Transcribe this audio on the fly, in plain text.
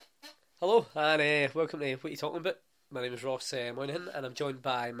Hello, and welcome to What You Talking About. My name is Ross Moynihan, and I'm joined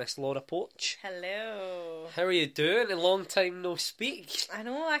by Miss Laura Poach. Hello. How are you doing? A long time no speak. I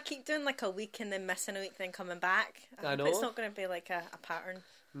know, I keep doing like a week and then missing a week, then coming back. I know. It's not going to be like a pattern.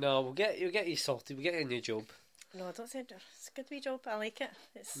 No, you'll get you sorted. We'll get you a new job. No, I don't say it's a good wee job. I like it.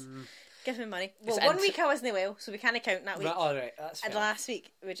 It's gives me money. Well, It's one week I wasn't well, so we can't count that week. Right, alright, that's And fair. last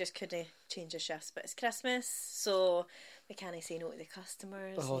week we just couldn't change the shifts, but it's Christmas, so we can't say no to the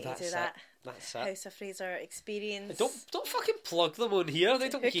customers. Oh, Need to that's do it. that That's it. House of Fraser experience. Don't fucking plug them on here. They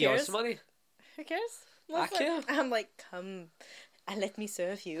don't Who give us cares? money. Who cares? I care. I'm like, come and let me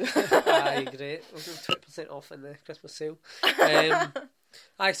serve you. Aye, great. We're doing 20% off in the Christmas sale.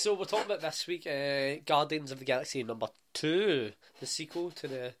 Aye, so we're talking about this week Guardians of the Galaxy #2, the sequel to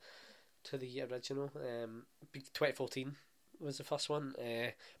the original. 2014 was the first one.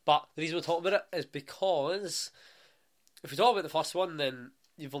 But the reason we're talking about it is because if we talk about the first one, then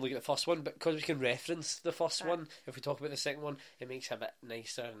you've only got the first one, but because we can reference the first one, if we talk about the second one, it makes it a bit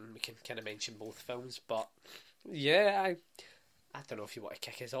nicer and we can kind of mention both films. But yeah, I don't know if you want to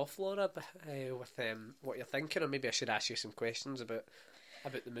kick us off, Laura, but, with what you're thinking, or maybe I should ask you some questions about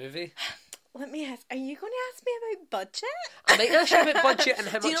the movie. Let me ask, are you going to ask me about budget? I might ask you about budget and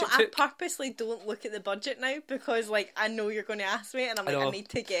how Do you much know, it I took. purposely don't look at the budget now because, like, I know you're going to ask me and I'm like, I know. need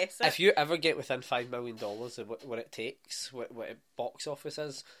to guess it. If you ever get within $5 million of what it takes, what it box office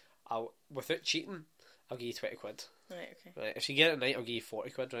is, without cheating, I'll give you 20 quid. Right, okay. Right, if you get it right, I'll give you 40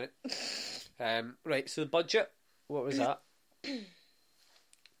 quid, right? Right, so the budget, what was that?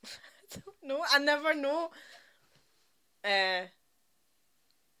 No, I never know.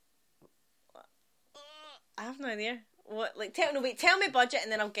 I have no idea. What? Like, tell me budget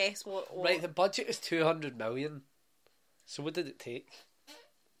and then I'll guess what. Right, the budget is 200 million. So what did it take?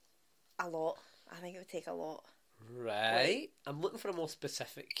 A lot. I think it would take a lot. Right. I'm looking for a more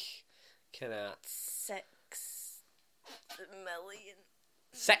specific kind of... 6 million.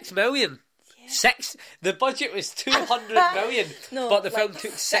 6 million? Yeah. The budget was 200 million, No, but the like film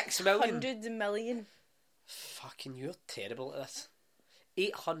took 6 million. 600 million. Fucking, you're terrible at this.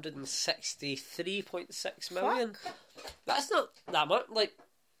 863.6 million. That's not that much. Like,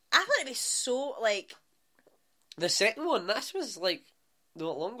 I thought it'd be so, like... the second one, this was like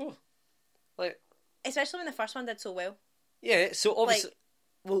not long ago. Like, Especially when the first one did so well. yeah, so obviously,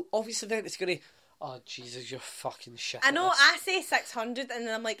 obviously then it's gonna. Oh Jesus, you're fucking shit. I at know, this. I say 600 and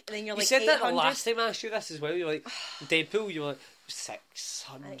then I'm like, then you're You like said 800. that the last time I asked you this as well. You're like Deadpool. You were like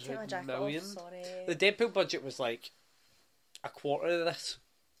I didn't take my 600 jacket million. off, sorry. The Deadpool budget was like a quarter of this,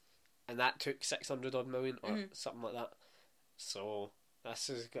 and that took 600 odd million or something like that. So this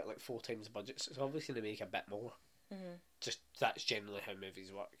has got like 4 times the budget. So it's obviously going to make a bit more. Just that's generally how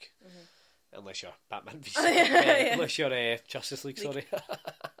movies work. Unless you're Batman v Superman. Unless you're Justice League, sorry.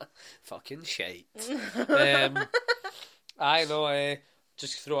 Fucking shite. I know,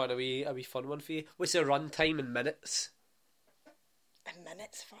 just throw in a wee fun one for you. What's the run time in minutes? In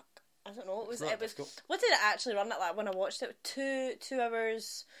minutes, fuck. I don't know. It was. not It was. difficult. What did it actually run at? Like when I watched it, 2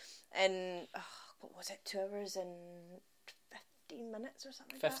 hours and what was it? 2 hours and 15 minutes or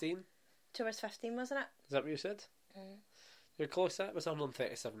something. Like 15? That? 2 hours 15, wasn't it? Is that what you said? You're close to that. It was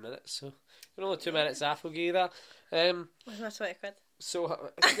 137 minutes, so you're only 2 minutes off, we'll give you that. Was my 20 quid? So,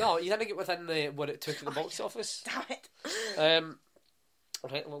 no, you didn't get within what it took at the box office. Damn it.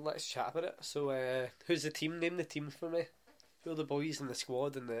 Right, well, let's chat about it. So, who's the team? Name the team for me. Who are the boys in the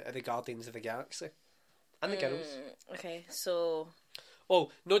squad and the Guardians of the Galaxy? And the girls. Okay, so... Oh,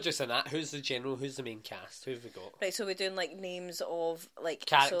 not just in that. Who's the general? Who's the main cast? Who have we got? Right, so we're doing, like, names of, like...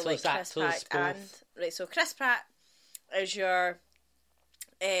 Characters, so, like, Chris actors, Pratt both. Right, so Chris Pratt is your...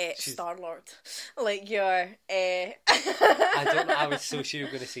 Star-Lord. Like, your... I don't know. I was so sure you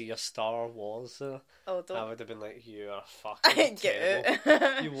were going to say your Star Wars. So Oh, don't... I would have been like, you are fucking terrible.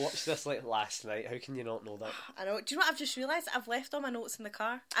 Get You watched this like last night. How can you not know that? I know. Do you know what I've just realised? I've left all my notes in the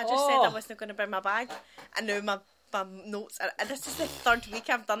car. I just said I wasn't going to bring my bag, and now my notes are... And this is the 3rd week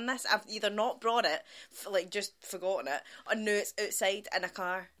I've done this. I've either not brought it, just forgotten it, or now it's outside in a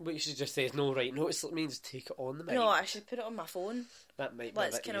car. What you should just say is no, right? Notice it means take it on the mind. No, I should put it on my phone. That might be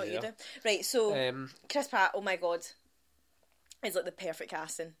Let's a bit kind of what you easier. do. Right, so Chris Pratt, oh my god, is like the perfect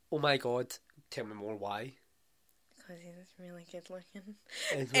casting. Oh my god, tell me more why. Because he's really good looking.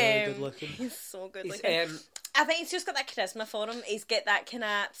 He's really good looking. He's so good He's, looking. I think he's just got that charisma for him. He's got that kind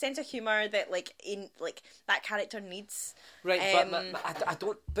of sense of humour that like that character needs. Right, but I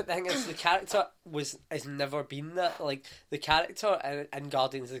don't. But the thing is, the character has never been that. Like the character in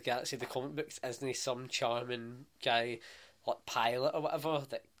Guardians of the Galaxy, the comic books, isn't some charming guy like pilot or whatever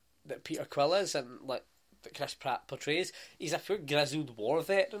that Peter Quill is, and like that Chris Pratt portrays. He's a pure grizzled war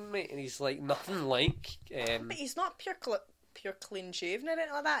veteran, mate, and he's like nothing like. But he's not pure clean shaven or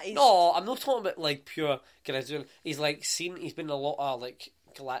anything like that. No, I'm not talking about like pure grizzled. He's like he's been in a lot of like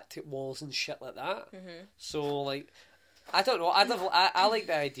galactic wars and shit like that. Mm-hmm. So like, I don't know. I like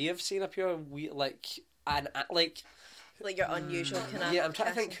the idea of seeing a pure like your unusual kind of. Yeah, I'm trying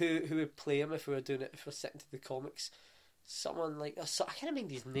to think who would play him if we were doing it, if we're sticking to the comics. Someone like I can't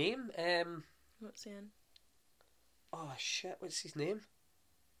remember his name. What's he in? Oh shit, what's his name?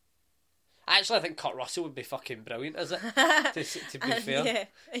 Actually, I think Kurt Russell would be fucking brilliant, is it? to be fair.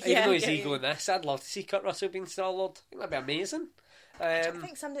 Even though he's evil in this, I'd love to see Kurt Russell being Star-Lord. I think that'd be amazing. I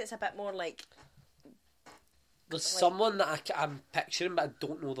think somebody that's a bit more like... There's someone that I'm picturing, but I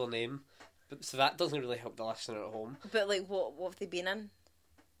don't know their name. So that doesn't really help the listener at home. But like, what have they been in?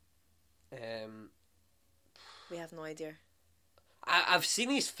 We have no idea. I've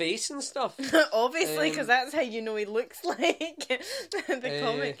seen his face and stuff. Obviously, because that's how you know he looks like the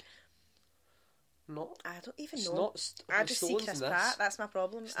comic. I don't even know. I just see Chris Pratt. That's my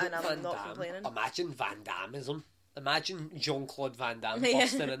problem, and I'm not complaining. Imagine Van Dammeism. Imagine Jean-Claude Van Damme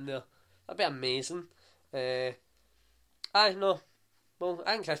busting in there. That'd be amazing. I know. Well,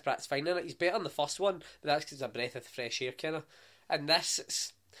 I think Chris Pratt's fine in it. He's better in the first one, but that's because it's a breath of fresh air, kind of. And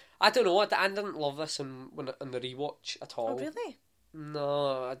this, I don't know. I didn't love this on the rewatch at all. Oh, really?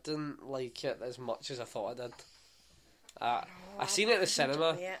 No, I didn't like it as much as I thought I did. I seen it in the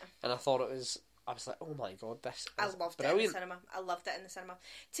cinema, and I thought it was. I was like, oh my god, this is brilliant. I loved it in the cinema. I loved it in the cinema.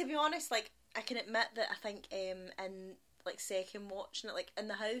 To be honest, like, I can admit that I think in like second watching it, like in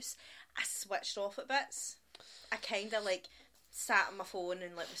the house, I switched off at bits. I kind of like sat on my phone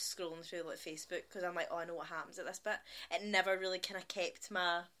and like was scrolling through like Facebook because I'm like, oh, I know what happens at this bit. It never really kind of kept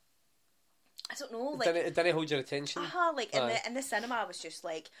my. I don't know, like it didn't hold your attention. Like in the cinema, I was just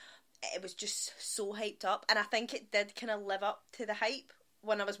like, it was just so hyped up, and I think it did kind of live up to the hype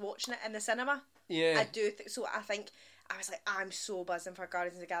when I was watching it in the cinema. Yeah, I do think so. I think I was like, I'm so buzzing for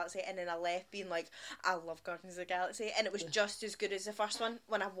Guardians of the Galaxy, and then I left being like, I love Guardians of the Galaxy, and it was just as good as the first one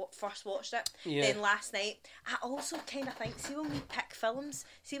when I first watched it. Yeah. Then last night, I also kind of think, see when we pick films,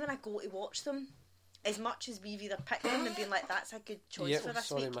 see when I go to watch them, as much as we've either picked them and been like, that's a good choice for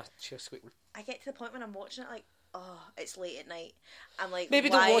this week. My chair's squeaking. I get to the point when I'm watching it like, oh, it's late at night. I'm like, maybe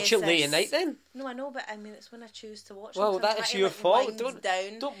don't watch it late at night then. No, I know, but I mean, it's when I choose to watch. Well, that is your fault. Don't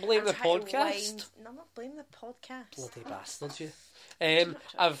blame the podcast. No, I'm not blaming the podcast. Bloody bastards, you.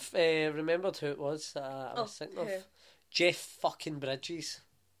 I've remembered who it was. I was thinking of Jeff fucking Bridges.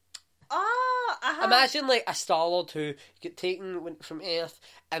 Oh, imagine like a Star-Lord who got taken from Earth,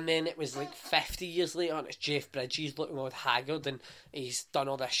 and then it was like 50 years later, and it's Jeff Bridges looking all haggard, and he's done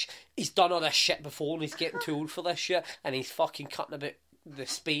all this. He's done all this shit before, and he's getting too old for this shit, and he's fucking cutting about the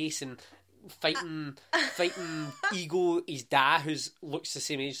space and fighting Ego, his dad, who looks the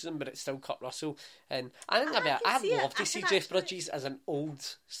same age as him, but it's still Kurt Russell. And I think I'd love to see Jeff Bridges as an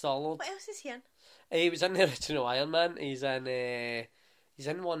old Star-Lord. What else is he in? He was in the original Iron Man. He's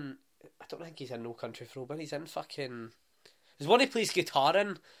in one. I don't think he's in No Country for Old Men. He's in fucking. There's one he plays guitar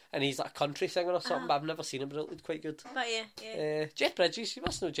in, and he's like a country singer or something. But I've never seen him, but it looked quite good. But yeah. Jeff Bridges. You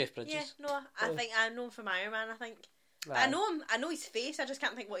must know Jeff Bridges. Yeah, no, I think I know him from Iron Man. I think. But I know him. I know his face. I just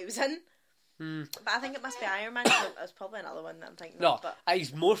can't think what he was in. But I think it must be Iron Man. There's probably another one that I'm thinking of. But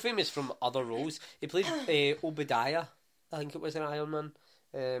he's more famous from other roles. He played Obadiah. I think it was in Iron Man.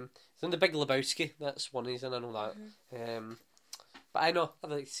 He's in The Big Lebowski. That's one he's in. I know that. But I know I'd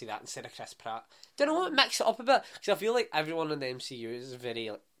like to see that instead of Chris Pratt. Do you know what? Mix it up a bit, because I feel like everyone in the MCU is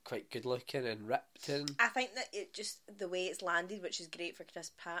very quite good looking and ripped. And I think that it just the way it's landed, which is great for Chris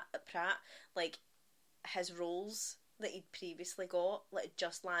Pratt. Like his roles that he'd previously got, like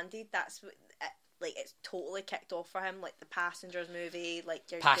just landed. That's what, like it's totally kicked off for him. Like the Passengers movie, like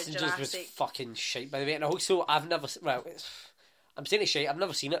your Passengers was fucking shite, by the way. And also, I'm saying it's shite. I've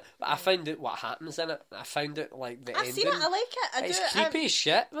never seen it, but I found out what happens in it. I found it like the ending. I've seen it. I like it. It's creepy as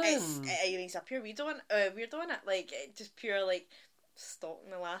shit, man. He's a pure weirdo in it. Like just pure like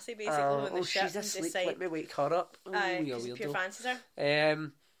stalking the lassie basically on the ship. She's asleep. Let me wake her up. Pure fancies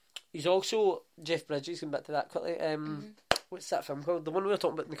her. He's also Jeff Bridges. Going back to that quickly. What's that film called? The one we were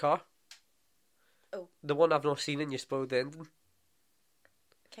talking about in the car. Oh, the one I've not seen and you spoiled the ending.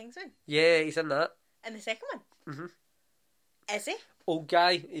 Kingsman. Yeah, he's in that. In the second one. Is he? Old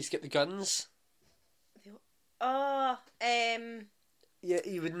guy. He's got the guns. Oh, yeah,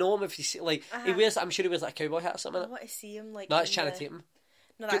 you would know him if you see like he wears. I'm sure he wears like a cowboy hat or something. I want to see him like. No, it's Channing Tatum.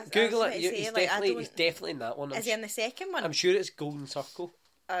 No, that's Google it. He's definitely in that one. Is he in the second one? I'm sure it's Golden Circle.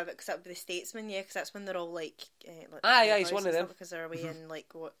 Because that would be the Statesman, yeah. Because that's when they're all like. Yeah, he's one of them. Because they're away in like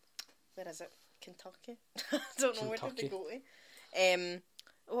what? Where is it? Kentucky. I don't know where did they go to.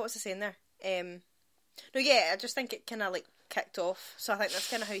 What was I saying there? No, yeah, I just think it kind of like kicked off. So I think that's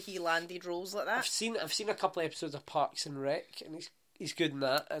kind of how he landed roles like that. I've seen a couple of episodes of Parks and Rec, and he's good in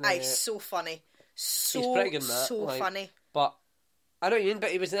that. And he's so funny. He's pretty good in that. So funny. But I don't mean,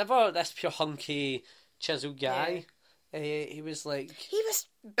 but he was never this pure hunky chiseled guy. He was like, he was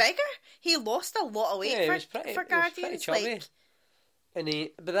bigger. He lost a lot of weight for Guardians. Like, and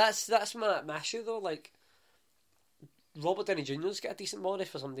but that's my issue though. Like, Robert Downey Jr.'s got a decent body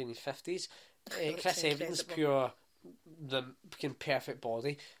for somebody in his 50s. Chris Evans, pure the fucking perfect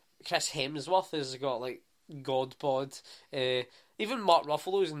body. Chris Hemsworth has got like god bod. Even Mark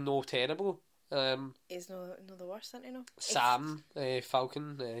Ruffalo's no terrible. He's no the worst, isn't he? No. Sam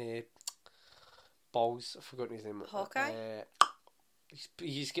Falcon. Balls, I've forgotten his name. Hawkeye?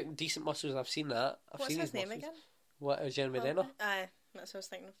 He's getting decent muscles. I've seen that. What's his name again? What, Jeremy Renner? Aye, that's what I was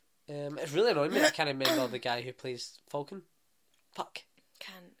thinking of. It's really annoying me. I can't remember the guy who plays Falcon. Fuck.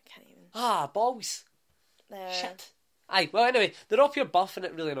 Can't even. Balls. Shit. Aye, well anyway, they're up your buff and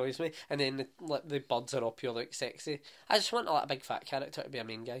it really annoys me. And then the buds are up your like sexy. I just want a big fat character to be a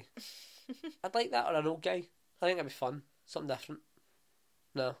main guy. I'd like that, or an old guy. I think that'd be fun. Something different.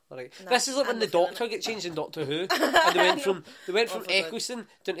 No, alright. No, this is like when the Doctor get changed in Doctor Who, and they went from Eccleston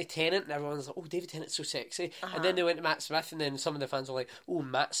down to Tennant, and everyone's like, "Oh, David Tennant's so sexy," and then they went to Matt Smith, and then some of the fans were like, "Oh,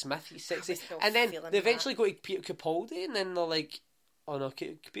 Matt Smith, he's sexy," and then they eventually go to Peter Capaldi, and then they're like, "Oh no,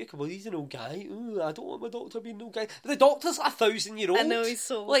 Peter Capaldi's an old guy. Ooh, I don't want my Doctor being an old guy." But the Doctor's like 1,000-year-old. I know, he's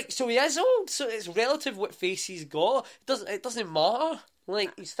so old. Like, so he is old. So it's relative what face he's got. It doesn't matter.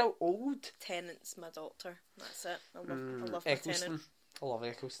 Like, he's still old. Tennant's my Doctor. That's it. I love my Eccleston. Tennant. I love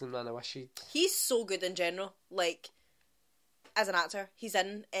Eccleston, man. I wish he's so good in general. Like, as an actor, he's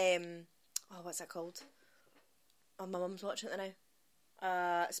in what's that called? Oh, my mum's watching it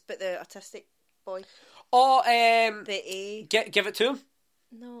now. It's about the autistic boy. Oh, the A. Give it to him.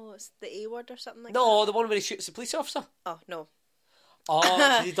 No, it's the A word or something like that. No, the one where he shoots the police officer. Oh no.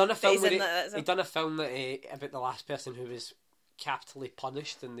 Oh, he done a film. He done a film about the last person who was capitally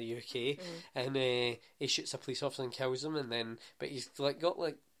punished in the UK, and he shoots a police officer and kills him, and then he's like got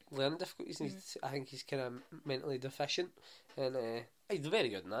like learning difficulties, and I think he's kind of mentally deficient, and he's very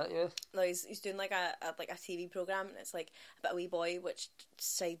good in that. Yeah, no, he's doing like a TV program, and it's like about a wee boy, which,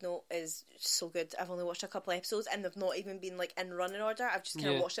 side note, is so good. I've only watched a couple of episodes, and they've not even been like in running order. I've just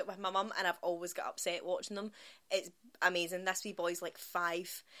kind of watched it with my mum, and I've always got upset watching them. It's amazing. This wee boy's like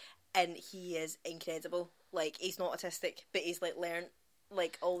 5, and he is incredible. Like, he's not autistic, but he's like learned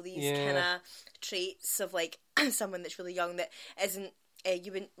like all these kind of traits of like someone that's really young that isn't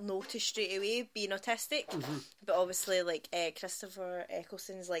you wouldn't notice straight away being autistic. But obviously, like Christopher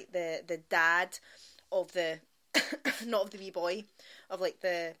Eccleston's like the dad of the not of the wee boy, of like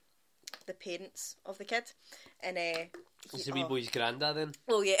the parents of the kid, and he's the wee boy's granddad then.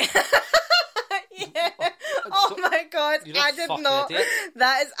 Oh yeah. Yeah. Oh my god, I did not. Idiot.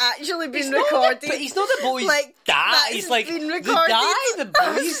 That has actually been recorded. But he's not the boy's dad. He's like the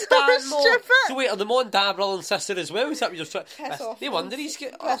boy's so dad. So wait, are the mom and dad brother and sister as well? Is that what you're trying? No wonder he's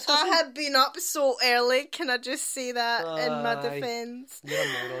get. I had been up so early. Can I just say that in my defence? You're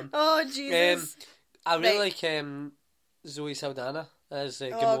a moron. Oh Jesus! I really like Zoe Saldana as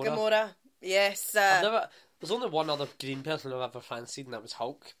Gamora. Oh, Gamora. Yes. There's only one other green person I've ever fancied, and that was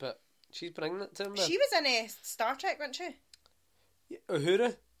Hulk. But she's bringing it to him. She was in Star Trek, wasn't she?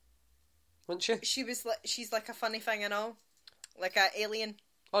 Uhura, wasn't she? She's like a funny thing and all, like an alien.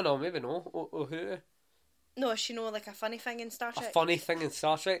 Oh no, maybe no. Uhura. No, is she like a funny thing in Star Trek? A funny thing in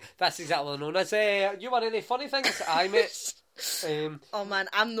Star Trek. That's exactly known as. You want any funny things? I mate. Oh man,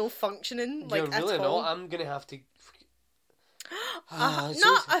 I'm no functioning. Like, you're really at all. not. I'm gonna have to. Not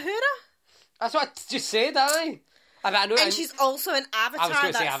Uhura. That's what I just said. I know, and she's also in Avatar. I was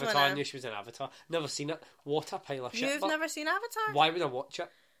going to say Avatar. I knew she was in Avatar. Never seen it. What a pile of shit. You've never seen Avatar? Why would I watch it?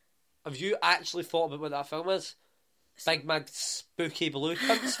 Have you actually thought about what that film is? Big mad spooky blue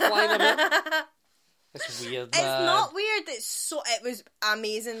cunts flying about. It's weird, man. It's not weird. It was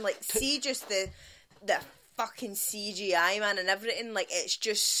amazing. Like, see just the fucking CGI, man, and everything. Like, it's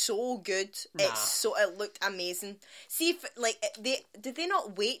just so good. Nah. It looked amazing. See if did they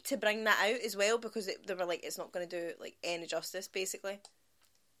not wait to bring that out as well, because they were like, it's not going to do like any justice, basically.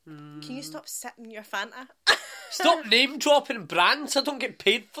 Can you stop sipping your Fanta? Stop name dropping brands. I don't get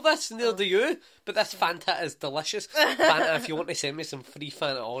paid for this, neither do you. But this Fanta is delicious. Fanta, if you want to send me some free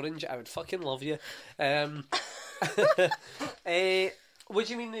Fanta Orange, I would fucking love you. What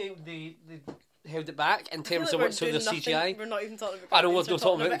do you mean they held it back in terms of what's the CGI? We're not even talking about Guardians. I know we're not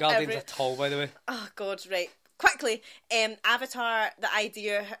talking about the Guardians at all, by the way. Oh god, right. Quickly, Avatar, the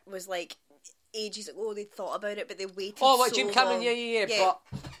idea was like, ages ago they thought about it, but they waited. Oh, what, so James Cameron? long. Yeah. But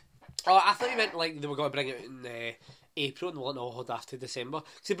I thought you meant like they were going to bring it in April and we'll not hold after December.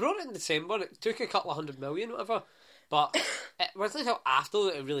 Because they brought it in December. It took a couple of 100 million, whatever. But it wasn't until after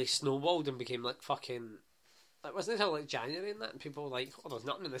that it really snowballed and became like fucking. It wasn't until like January and that, and people were like, "Oh, there's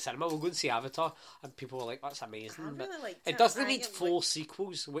nothing in the cinema. We'll go and see Avatar," and people were like, "That's amazing." I really liked it it. doesn't I need think 4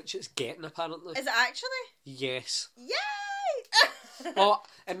 sequels, which it's getting apparently. Is it actually? Yes. Yay! Well,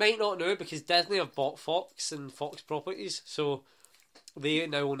 it might not now because Disney have bought Fox and Fox Properties, so they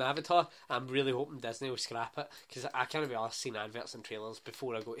now own Avatar. I'm really hoping Disney will scrap it because I can't be arsed seeing adverts and trailers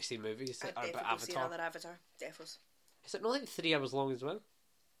before I go to see movies that are about See Avatar. another Avatar. Defos. Is it not like 3 hours long as well?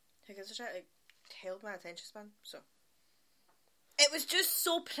 Who gives a shit? It held my attention span. So it was just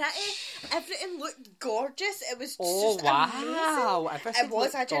so pretty. Everything looked gorgeous. It was just wow! amazing. It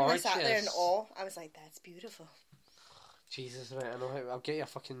was. I genuinely sat there in awe. I was like, "That's beautiful." Jesus, right, I know how. I'll get you a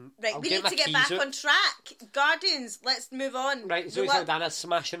fucking. Right, I'll we get need to get back on track. Guardians, let's move on. Right, Zoe Saldana's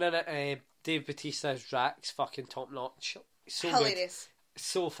smashing in it. Dave Bautista's Drax, fucking top notch. So hilarious. Good.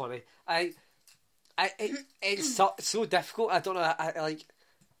 So funny. It's so difficult. I don't know. I like.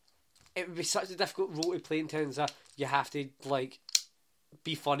 It would be such a difficult role to play in terms of you have to like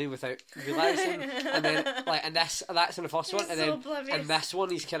be funny without realising, and then like that's in the first one, and then in this one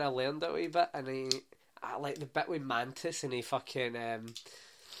he's kind of learned it a wee bit, and I like the bit with Mantis, and he fucking the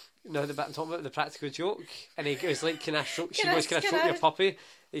bit I'm talking about, the practical joke, and he goes like, "Can I stroke?" She goes, "Can I stroke your puppy?"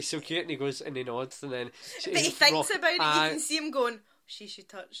 He's so cute, and he goes and he nods, and then but he thinks about it. You can see him going, "She should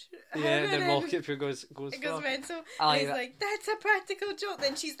touch." Yeah, and then Rocket goes. It goes mental. And he's like, "That's a practical joke."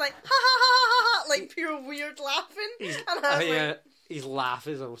 Then she's like, "Ha ha ha ha ha!" Like pure weird laughing. His laugh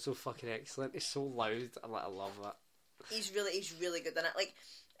is also fucking excellent. It's so loud. I love that. He's really good in it. Like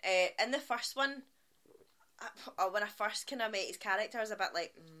in the first one, when I first kind of met his character, I was a bit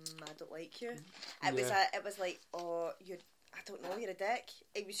like, I don't like you. It was like, oh, I don't know, you're a dick.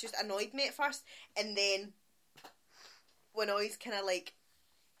 It was just annoyed me at first, and then when all these kind of like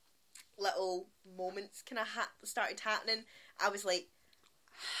little moments kind of started happening, I was like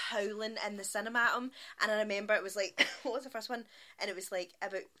howling in the cinema at him. And I remember it was like, what was the first one? And it was like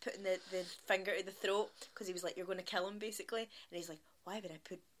about putting the finger to the throat, because he was like, "You're going to kill him," basically. And he's like, why would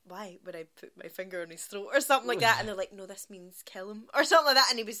I put my finger on his throat or something like that? And they're like, "No, this means kill him," or something like that.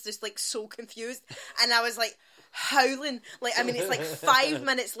 And he was just like so confused, and I was like howling. Like, I mean, it's like 5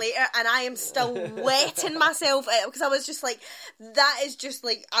 minutes later and I am still wetting myself because I was just like, that is just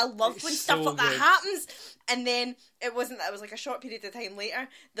like, I love when stuff like that happens. And then it was like a short period of time later,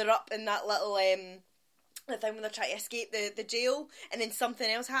 they're up in that little the thing when they're trying to escape the jail, and then something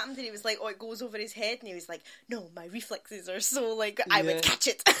else happened, and he was like, "Oh, it goes over his head," and he was like, "No, my reflexes are so like I would catch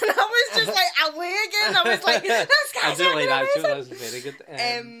it," and I was just like away again. I was like, "That's kind of I do like that too. That was very good."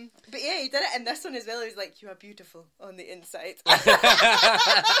 But yeah, he did it in this one as well. He was like, "You are beautiful on the inside."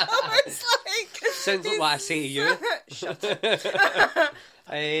 I was like, sounds like what I say to you. Shut up.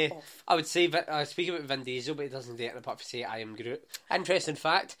 I would say, speaking about Vin Diesel, but he doesn't do it apart from say, "I am Groot." Interesting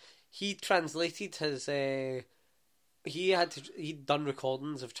fact. He translated his. He'd done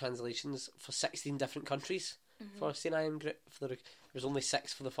recordings of translations for 16 different countries for saying "I am Groot." There was only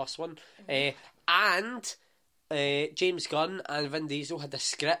 6 for the first one, and James Gunn and Vin Diesel had a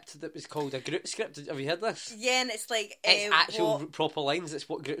script that was called a Groot script. Have you heard this? Yeah, and it's like it's actual proper lines. It's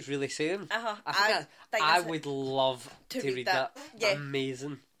what Groot's really saying. I would love to read that. Yeah.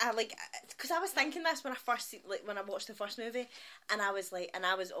 Amazing. Because I was thinking this when I watched the first movie, and I was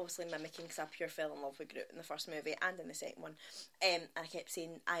obviously mimicking, because I pure fell in love with Groot in the first movie and in the second one, and I kept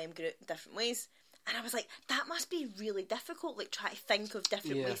saying "I am Groot" in different ways, and I was like, that must be really difficult, like try to think of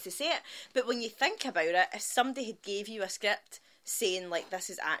different ways to say it. But when you think about it, if somebody had gave you a script saying like this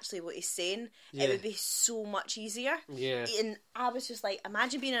is actually what he's saying, it would be so much easier. Yeah. And I was just like,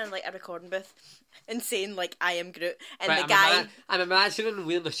 imagine being in like a recording booth and saying like "I am Groot," and the guy. I'm imagining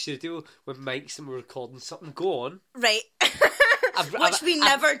we're in the studio with mics and we're recording something. Go on. Right. Which we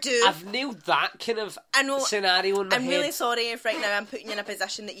never do. I've nailed that kind of scenario in my head. I'm really sorry if right now I'm putting you in a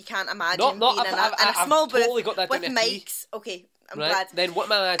position that you can't imagine being in a small booth totally got that with mics. Okay. I'm glad. Then what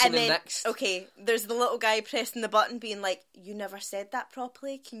am I imagining next? Okay, there's the little guy pressing the button being like, "You never said that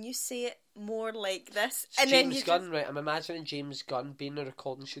properly. Can you say it more like this?" And James Gunn, right? I'm imagining James Gunn being in a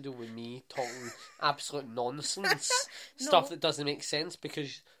recording studio with me talking absolute nonsense. Stuff that doesn't make sense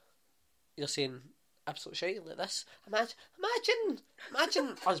because you're saying absolute shit like this. Imagine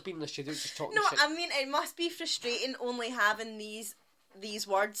us being in the studio just talking shit. I mean, it must be frustrating only having these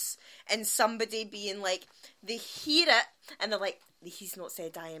words and somebody being like, they hear it and they're like, he's not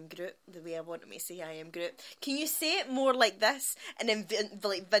said "I am Groot" the way I want him to say "I am Groot." Can you say it more like this? And then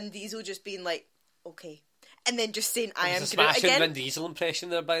Vin Diesel just being like, "Okay," and then just saying "I am Groot" smashing again. Vin Diesel impression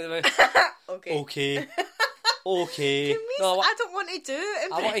there, by the way. Okay. Okay. Okay. I don't want to do.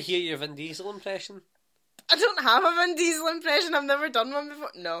 I want to hear your Vin Diesel impression. I don't have a Vin Diesel impression. I've never done one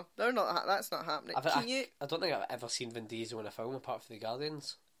before. No, they're not. That's not happening. I don't think I've ever seen Vin Diesel in a film apart from The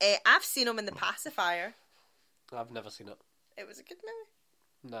Guardians. I've seen him in The Pacifier. I've never seen it. It was a good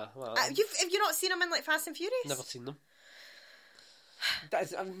movie. Nah. Well, Have you not seen him in like Fast and Furious? never seen them.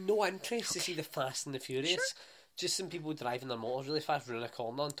 I've no interest to see the Fast and the Furious. Sure. Just some people driving their motors really fast, running a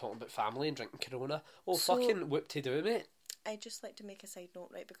corner and talking about family and drinking Corona. Oh, so, fucking whoop to do, mate. I'd just like to make a side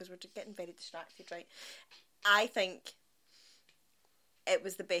note, right, because we're getting very distracted, right? I think it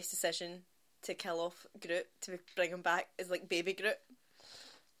was the best decision to kill off Groot, to bring him back as, like, Baby Groot.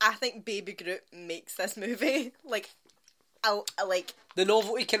 I think Baby Groot makes this movie, like, I like... The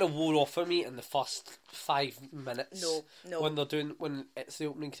novelty kind of wore off for me in the first 5 minutes. No. When it's the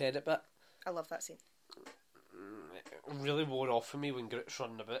opening credit bit. I love that scene. It really wore off for me when Groot's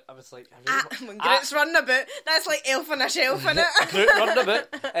running about. I was like... when Groot's running about, that's like Elf on a Shelf, innit? Groot running about.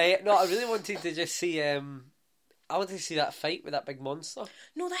 No, I really wanted to just see... I wanted to see that fight with that big monster.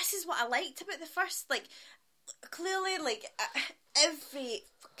 No, this is what I liked about the first, like... Clearly, like, every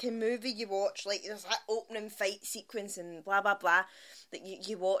fucking movie you watch, like, there's that opening fight sequence and blah, blah, blah, that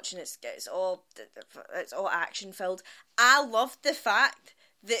you watch and it's all action filled. I love the fact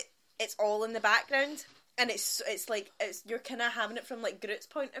that it's all in the background. And it's you're kind of having it from, like, Groot's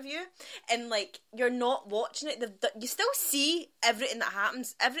point of view. And, like, you're not watching it. You still see everything that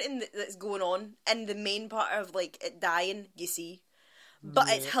happens, everything that's going on. And the main part of, like, it dying, you see. But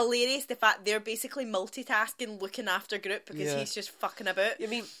it's hilarious the fact they're basically multitasking, looking after Groot because he's just fucking about. I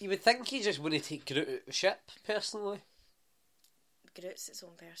mean, you would think you just want to take Groot out the ship, personally. Groot's its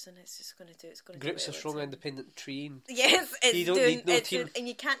own person. It's just going to do. It's going to. Groot's a strong, independent tree. Yes, it's you don't need no team. and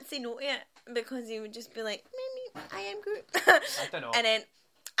you can't say no to it because he would just be like, "Me, I am Groot." I don't know. And then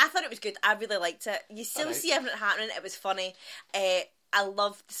I thought it was good. I really liked it. You still see everything happening. It was funny. I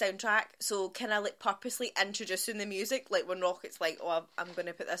love the soundtrack. So kind of like purposely introducing the music, like when Rocket's like, "Oh, I'm going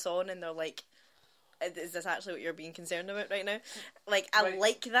to put this on," and they're like, "Is this actually what you're being concerned about right now?" Like I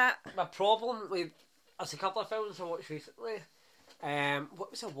like that. My problem with there's a couple of films I watched recently.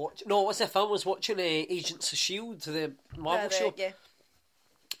 What was I watching? No, what's the film? I was watching Agents of S.H.I.E.L.D., the Marvel show. Yeah.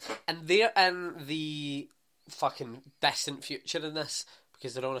 And they're in the fucking distant future in this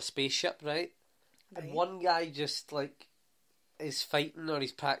because they're on a spaceship, right? And one guy just, like, is fighting, or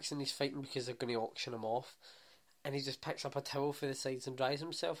he's practicing he's fighting because they're going to auction him off. And he just picks up a towel for the sides and dries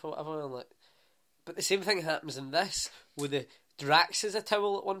himself or whatever. And, like, but the same thing happens in this, with the Drax is a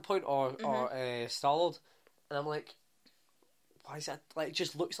towel at one point, or Star-Lord. And I'm like, why is that? Like, it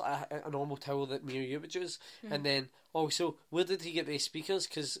just looks like a normal towel that me or you would use. And then, also, where did he get these speakers?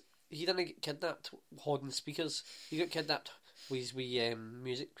 Because he didn't get kidnapped holding speakers. He got kidnapped with his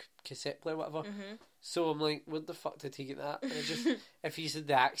music cassette player or whatever. So I'm like, where the fuck did he get that? And it just, if he's had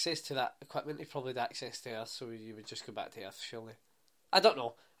the access to that equipment, he probably had access to Earth, so you would just go back to Earth, surely. I don't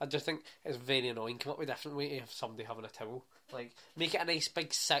know. I just think it's very annoying. Come up with a different way to have somebody having a towel. Like, make it a nice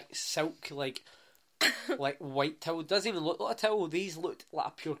big silk, like white towel. Doesn't even look like a towel. These looked like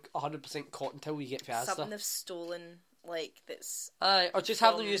a pure 100% cotton towel you get for Asda. Something they've stolen, like, that's... or just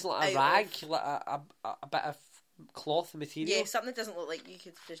have them use like a rag, like a bit of cloth material. Yeah, something that doesn't look like you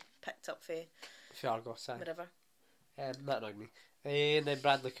could just picked up for Argos, whatever. That annoyed me. And then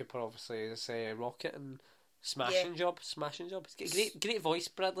Bradley Cooper obviously is Rocket and Smashing Job. Great voice,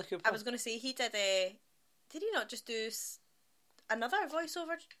 Bradley Cooper. I was going to say, he did he not just do another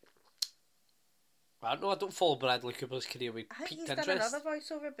voiceover? I don't know, I don't follow Bradley Cooper's career with peaked interest. Done another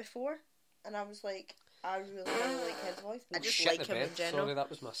voiceover before, and I was like, I really like his voice. I just like him in general. Sorry, that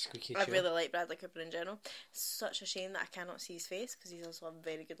was my squeaky chair. I really like Bradley Cooper in general. Such a shame that I cannot see his face, because he's also a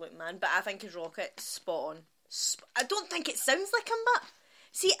very good looking man, but I think his Rocket, spot on. I don't think it sounds like him, but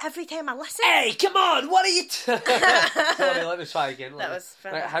see, every time I listen... Hey, come on, what are you... Sorry, let me try again. That was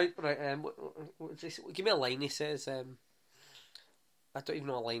fun. Give me a line he says... I don't even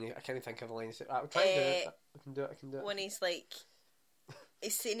know a line. I can't even think of a line. I'll try and do it. I can do it. When he's like,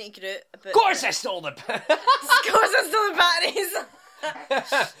 he's saying to Groot about... Of course I stole the... Of course I stole the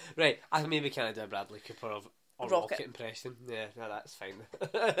batteries! Right, I maybe can't do a Bradley Cooper or Rocket impression. Yeah, no, that's fine.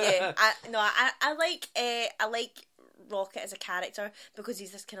 Yeah, I like Rocket as a character because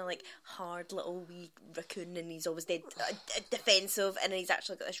he's this kind of like hard little wee raccoon, and he's always dead defensive, and he's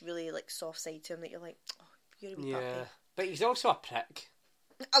actually got this really like soft side to him that you're like, oh, you're a wee puppy. But he's also a prick.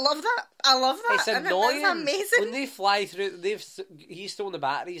 I love that. I love that. It's annoying. It's amazing. When they fly through, he's stolen the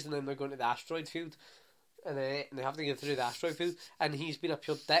batteries and then they're going to the asteroid field. And they have to get through the asteroid field, and he's been a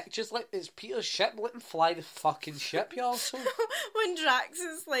pure dick. Just like, it's Peter's ship, let him fly the fucking ship, y'all. So. When Drax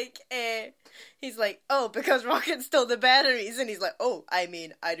is like, he's like, oh, because Rocket stole the batteries, and he's like, oh, I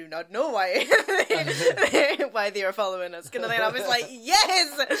mean, I do not know why why they are following us. Kind of thing. I was like,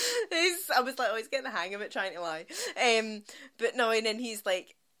 yes! I was like, oh, he's getting the hang of it, trying to lie. But no, and then he's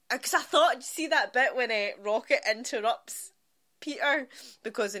like, because I thought, did you see that bit when Rocket interrupts Peter?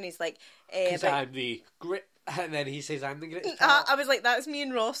 Because then he's like, because I'm the great, and then he says I'm the greatest. I was like, that's me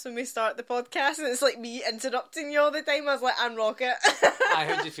and Ross when we start the podcast, and it's like me interrupting you all the time. I was like, I'm Rocket. Aye,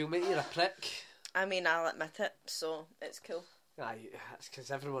 how do you feel, mate? You're a prick. I mean, I'll admit it, so it's cool. Aye, that's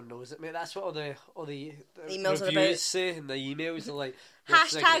because everyone knows it, mate. That's what all the emails reviews say, and the emails are like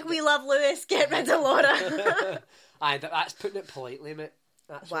hashtag we love Lewis, get rid of Laura. Aye, that's putting it politely, mate.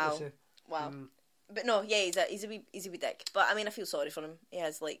 That's wow. What they say. Wow. But no, yeah, he's a wee dick. But I mean, I feel sorry for him. He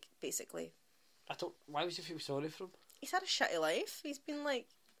has, like, basically. Why would you feel sorry for him? He's had a shitty life. He's been, like,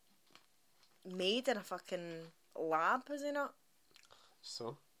 made in a fucking lab, has he not?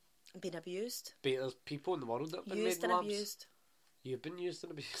 So? Been abused. But there's people in the world that have been Used made in and labs. abused. You've been used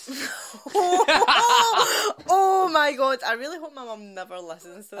and abused. Oh my god! I really hope my mum never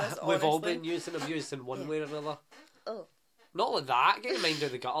listens to this. We've all honestly. been used and abused in one way or another. Oh. Not like that. Get your mind out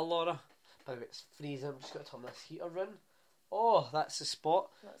of the gutter, Laura. By the way, it's freezing. I'm just going to turn this heater on. Oh, that's the spot.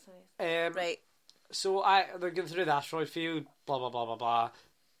 That's nice. Right. So they're going through the asteroid field. Blah blah blah blah blah.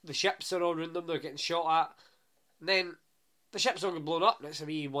 The ships are all around them. They're getting shot at. And then the ships all get blown up. And it's a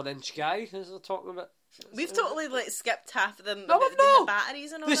wee 1-inch guy as they're talking about. We've totally like skipped half of them. No, about no. The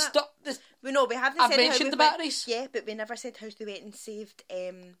batteries and all The that. We know we haven't. I've said how mentioned we the went- batteries. Yeah, but we never said how they went and saved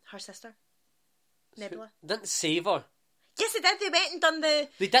her sister, Nebula. Didn't save her. Yes, they did. They went and done the.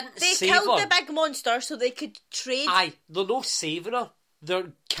 They didn't They save killed her. the big monster so they could trade. Aye, they're not saving her.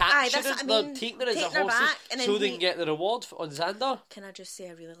 They're capturing that's her. what I mean. They're taking her as a Taking her hostage back, and then so they can get the reward on Xander. Can I just say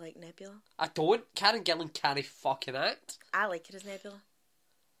I really like Nebula? I don't. Karen Gillan can't fucking act. I like her as Nebula.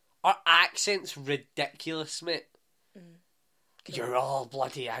 Her accent's ridiculous, mate. Cool. You're all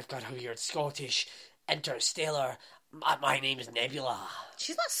bloody. I've got a weird Scottish interstellar. My name is Nebula.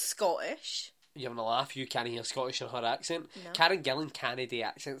 She's not Scottish. You having a laugh? You can't hear Scottish in her accent. No. Karen Gillan can't do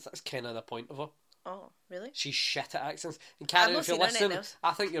accents. That's kind of the point of her. Oh, really? She's shit at accents. And Karen, not if you're seen her in listening, anything else.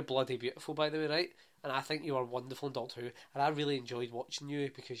 I think you're bloody beautiful, by the way, right? And I think you are wonderful in Doctor Who. And I really enjoyed watching you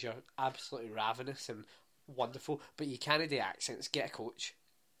because you're absolutely ravenous and wonderful. But you can't do accents. Get a coach.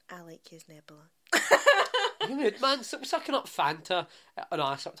 I like his Nebula. You mood, man. Stop sucking up Fanta. Oh no,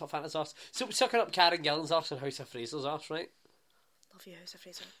 I sucked up Fanta's arse. Stop sucking up Karen Gillan's arse and House of Fraser's arse, right? Love you, House of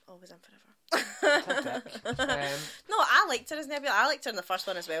Fraser. Always and forever. No, I liked her as Nebula. I liked her in the first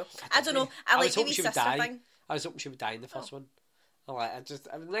one as well. I don't know. I like was the hoping wee she would sister die. thing. I was hoping she would die in the first one. I like. It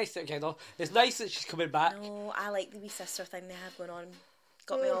was nice that kind of. It's nice that she's coming back. No, I like the wee sister thing they have going on.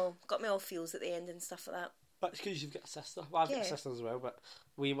 Got me all feels at the end and stuff like that. That's because you've got a sister. Well, I've got a Yeah. sister as well, but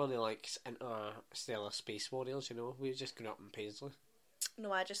we weren't like interstellar space warriors, you know. We just grew up in Paisley.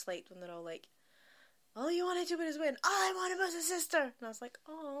 No, I just liked when they're all like, all you want to do is win. All I wanted was a sister. And I was like,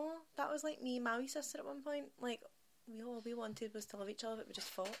 oh, that was like me and my wee sister at one point. Like, all we wanted was to love each other, but we just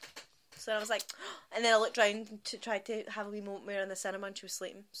fought. So then I was like, and then I looked round to try to have a wee moment with her in the cinema and she was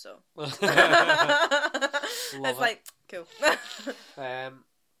sleeping, so. It's like, cool.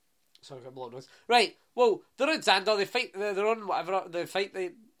 Sorry, I got blown nose. Right, well, they're on Xandar, they fight, they're on whatever, they fight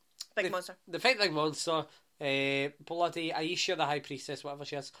the... Big monster. They fight the big monster, bloody Aisha, the high priestess, whatever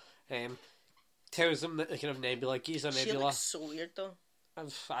she is, tells them that they can have Nebula, gives her She Nebula. looks so weird though. I'm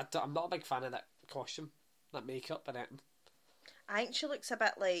not a big fan of that costume, that makeup and everything. I think she looks a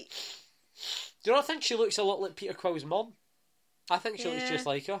bit like... Do you not think she looks a lot like Peter Quill's mum? I think she looks Yeah. just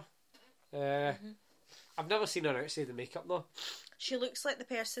like her. I've never seen her outside the makeup though. She looks like the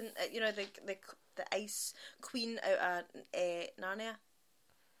person, the ice queen out of Narnia.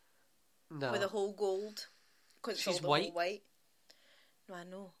 No. With the whole gold. Cause it's She's all the white. whole white. No, I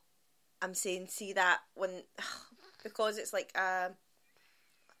know. I'm saying, see that when... Because it's like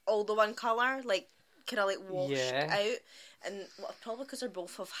all the one colour, like, kind of like washed out. And probably because they're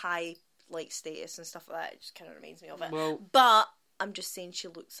both of high like status and stuff like that, it just kind of reminds me of it. Well, but I'm just saying she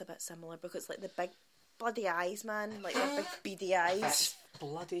looks a bit similar because like the big bloody eyes, man, like the big beady eyes. this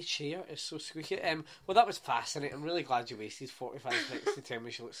bloody chair is so squeaky. Well, that was fascinating. I'm really glad you wasted 45 minutes to tell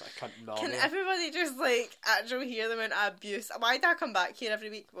me she looks like a cunt Can Narnia. everybody just like actually hear the amount of abuse? Why do I come back here every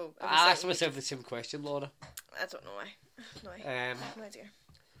week? Well, every I asked second week. myself the same question, Laura. I don't know why. No idea.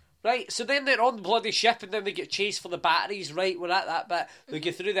 Right, so then they're on the bloody ship and then they get chased for the batteries. Right, we're at that bit. They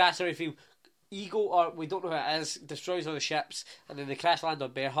get through the asteroid field. Eagle, or we don't know who it is, destroys all the ships, and then they crash land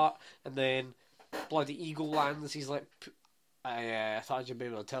on Bearheart, and then bloody Eagle lands. He's like, I thought you'd be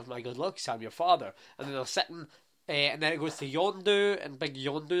able to tell my good looks, I'm your father. And then they're sitting, and then it goes to Yondu, and big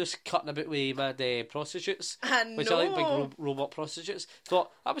Yondu's cutting about with mad prostitutes, which are like big robot prostitutes. Thought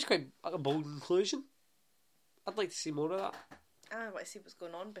that was quite a bold conclusion. I'd like to see more of that. I want to see what's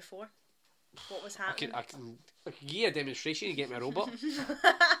going on before. What was happening? I can give you a demonstration. You get me a robot.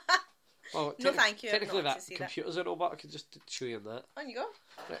 Well, no, thank you. Technically, that computer's a robot. I could just show you that. On you go.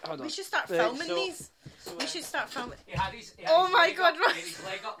 Right, hold on. We should start filming these. We should start filming. Oh my God, Ross!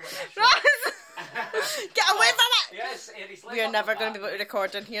 Get away from it! Yes, we are never going to be able to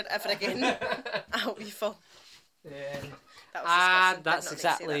record in here ever again. I hope you fall. And that's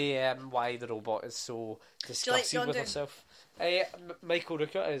exactly why the robot is so disgusted with herself. Michael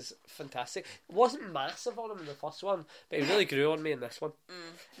Rooker is fantastic. It wasn't massive on him in the first one, but he really grew on me in this one.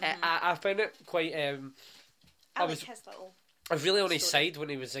 I found it quite. I was really on his side when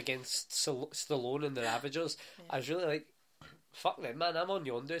he was against Stallone and the Ravagers. Yeah. I was really like, fuck them, man, I'm on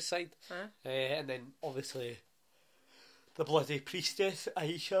Yondu's side. And then obviously the priestess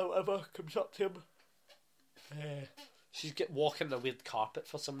Aisha, whatever, comes up to him. She's walking on a weird carpet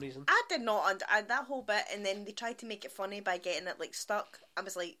for some reason. I did not that whole bit, and then they tried to make it funny by getting it like stuck. I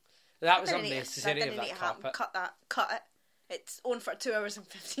was like, that was unnecessary of that carpet. Cut it. It's on for 2 hours and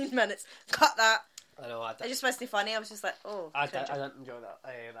 15 minutes. Cut that. I know. It just wasn't funny. I was just like, oh. I didn't enjoy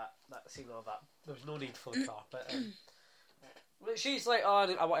that scene of that. There was no need for the carpet. She's like,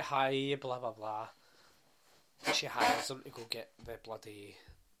 oh, I want to hire you, blah blah blah. She hires them to go get the bloody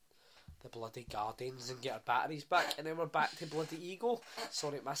Guardians and get our batteries back, and then we're back to bloody Eagle.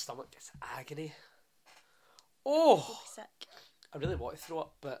 Sorry, my stomach gets agony. Oh, sick. I really want to throw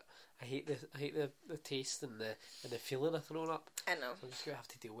up, but I hate the taste and the feeling of throwing up. I know. So I'm just gonna have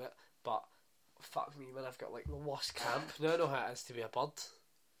to deal with it. But fuck me, man, I've got like the worst cramp. Now I know how it is to be a bird.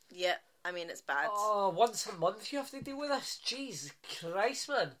 Yeah, I mean it's bad. Oh, once a month you have to deal with this. Jesus Christ,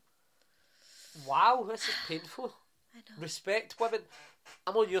 man. Wow, this is painful. I know. Respect, women.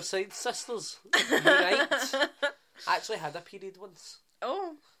 I'm on your side, sisters. Unite. I actually had a period once.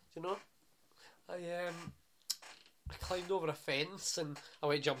 Oh. Do you know? I climbed over a fence and I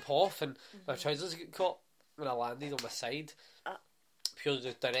went to jump off and my trousers got caught when I landed on my side. Purely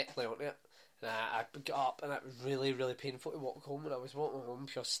just directly onto it. And I got up and it was really, really painful to walk home. And I was walking home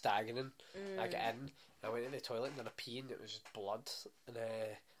pure staggering. I got in and I went to the toilet and did a pee and it was just blood. And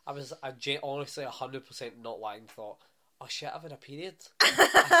I honestly 100% not lying thought, oh shit, I've had a period.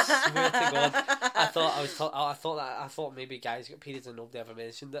 I swear to God, I thought maybe guys got periods and nobody ever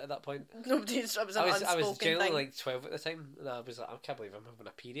mentioned it at that point. I was generally like 12 at the time, and I was like, I can't believe I'm having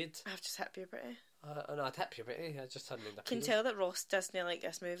a period. I've just hit puberty. No, I'd hit puberty. I just hadn't had a period. Can tell that Ross doesn't like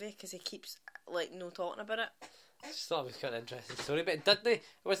this movie because he keeps like no talking about it. I just thought it was kind of interesting story, but it didn't. It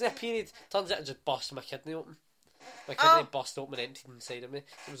wasn't a period. Turns out it just busted my kidney open. My kidney busted open and emptied inside of me.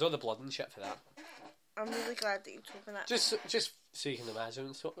 It was all the blood and shit for that. I'm really glad that you told me that. Just so you can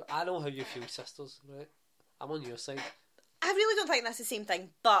imagine. So I know how you feel, sisters, right? I'm on your side. I really don't think that's the same thing,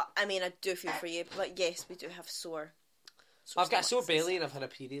 but I mean, I do feel for you. But yes, we do have sore I've got a sore belly and I've had a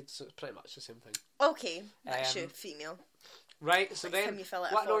period, so it's pretty much the same thing. Okay, that's you, female. Right, so then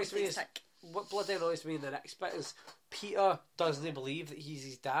what annoys me is what bloody annoys me in the next bit is Peter doesn't believe that he's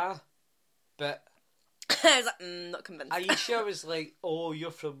his dad, but I was like, not convinced. Aisha was like, "Oh,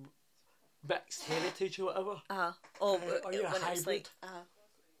 you're from mixed heritage or whatever." Oh, are you a hybrid?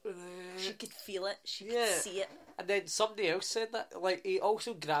 She could feel it. She could see it. And then somebody else said that. Like, he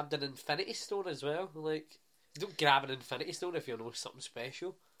also grabbed an Infinity Stone as well. Like, you don't grab an Infinity Stone if you know something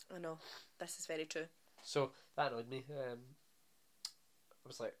special. I know. This is very true. So that annoyed me. I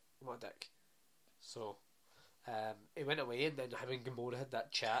was like, what a dick. So he went away, and then him and Gamora had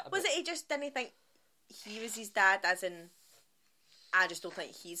that chat. Was it he just didn't think he was his dad, as in, I just don't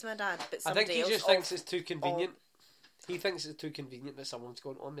think he's my dad, but somebody else. I think he just thinks it's too convenient. He thinks it's too convenient that someone's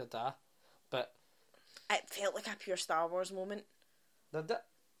going, "Oh, I'm your dad," but it felt like a pure Star Wars moment. Did it?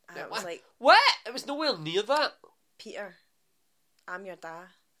 It was like, what? It was nowhere near that. Peter, I'm your dad.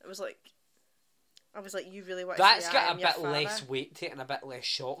 It was like, I was like, you really want to say got I'm a your bit father? less weight to it and a bit less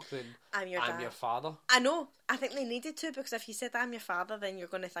shock than I'm your father. I know. I think they needed to, because if you said I'm your father, then you're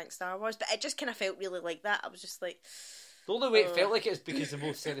going to think Star Wars. But it just kind of felt really like that. I was just like, the only way it felt like it is because they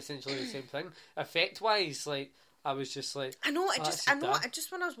both said essentially the same thing. Effect wise, like, I was just like, I know.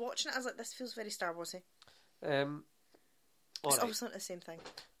 Just when I was watching it, I was like, this feels very Star Warsy. It's always not the same thing.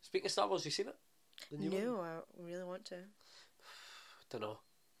 Speaking of Star Wars, you seen it? No, I really want to. Don't know.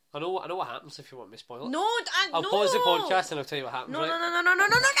 I know what happens if you want me to spoil it. No, I'll pause the podcast and I'll tell you what happens. No,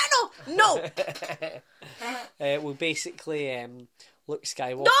 right? no. Well, basically, Luke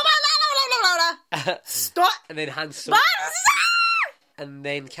Skywalker. No. Stop. And then Han Solo. And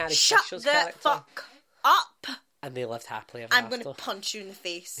then Carrie Shut Fisher's the character. fuck up. And they lived happily ever I'm after. going to punch you in the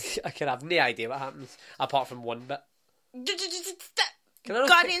face. I can have no idea what happens, apart from one bit. Can I,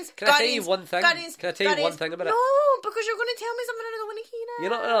 Guardians. can I tell you one thing? Guardians, Can I tell you one thing about it? No, because you're going to tell me something I don't want to hear. You're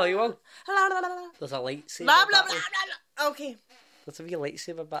not. No, you won't. Blah, blah, blah, blah. There's a lightsaber Blah, blah, blah, battle. blah, blah. Okay, There's a wee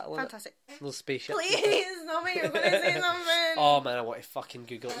lightsaber battle in it. fantastic. There's spaceships. Please, no, me, you're going to say something. Oh man, I want to fucking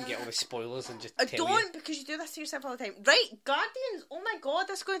Google it and get all the spoilers and just I tell don't, you. because you do this to yourself all the time. Right, Guardians. Oh my god,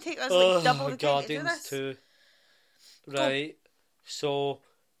 this is going to take us like double the time Guardians to do this. 2. Right. So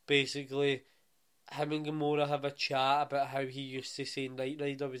basically, him and Gamora have a chat about how he used to say Knight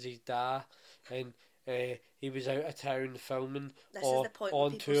Rider was his dad, and he was out of town filming This is the point where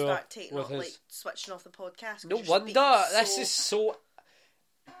on people tour start taking with off, his. like switching off the podcast. 'cause No you're wonder speaking this so- is so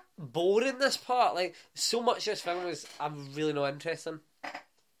boring. This part, like so much of this film is I'm really not interested in.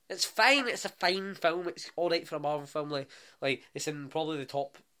 It's fine. It's a fine film. It's all right for a Marvel film. Like it's in probably the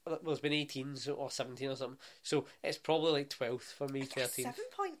top. Well, it's been 18s or 17 or something. So it's probably like 12th for me, 13th.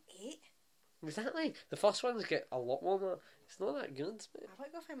 7.8. Exactly. The first ones get a lot more than that. It's not that good. Mate. I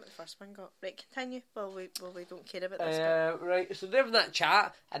might go find what the first one got. Right, continue. Well, we don't care about this. Bit. Right, so they're having that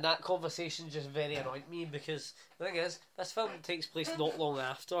chat, and that conversation just very annoyed me because the thing is, this film takes place not long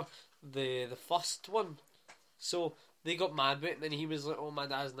after the first one. So they got mad with it, and then he was like, "Oh, my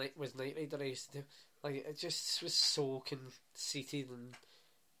dad's was Knight Rider. I used to do." Like, it just was so conceited, and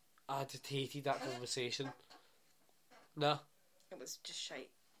I just hated that conversation. No, It was just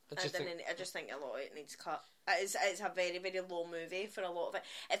shite. I just think. I just think a lot of it needs cut. It's a very, very low movie for a lot of it.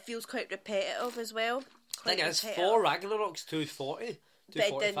 It feels quite repetitive as well. Thing is, repetitive. 4 Ragnarok's 240, But it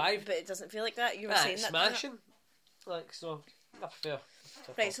 245. but it doesn't feel like that. You were Nah, saying it's that. smashing. Like, so, that's fair.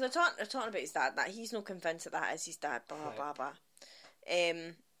 Right, so they're talking about his dad. That he's not convinced that is his dad. Blah Right. blah blah.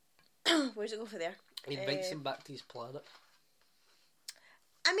 Where's it go for there? He invites him back to his planet.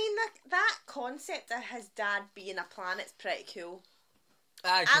 I mean, that concept of his dad being a planet's pretty cool.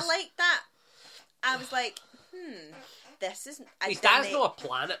 Aye, I like that. I was like, this isn't. his dad's not a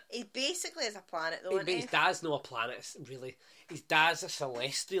planet. He basically is a planet, though. But his dad's not a planet, really. His dad's a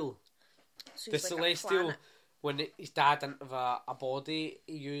celestial. So The he's like a celestial, planet. when his dad didn't have a body,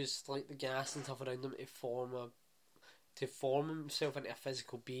 he used like the gas and stuff around him to form himself into a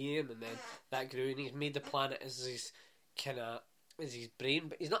physical being, and then that grew, and he's made the planet as his as his brain,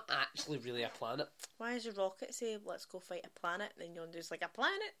 but he's not actually really a planet. Why does your rocket say, "Let's go fight a planet"? And then Yondu's like, "A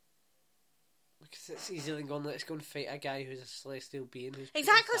planet." Because it's easier than going, let's go and fight a guy who's a celestial being. Who's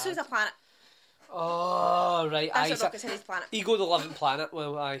Exactly, his so he's dad. a planet. Oh, right. That's what rocket said, his planet. Ego the 11th planet.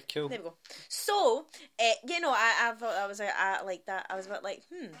 Well, aye, cool. There we go. So, I like that. I was a bit like,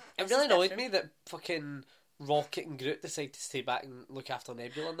 It this really is annoyed different. me that fucking Rocket and Groot decided to stay back and look after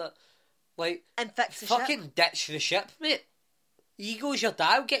Nebula and that. Like, And fix the fucking ship. ditch the ship, mate. Ego's your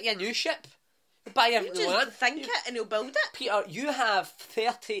dad, get you a new ship. Buy You everything you want. just think it and he'll build it. Peter, you have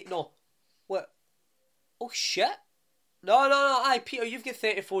 30... No. What? Oh, shit. No, aye, Peter, you've got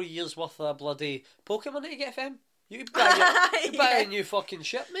 34 years worth of bloody Pokemon to get FM. You buy a Yeah. new fucking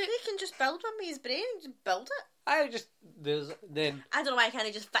ship, mate. He can just build one with his brain and just build it. Then I don't know why can't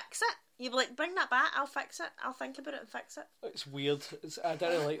he just fix it? You'd be like, bring that back, I'll fix it. I'll think about it and fix it. it's weird. I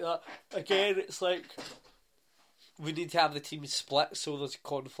don't like that. Again, it's like we need to have the team split so there's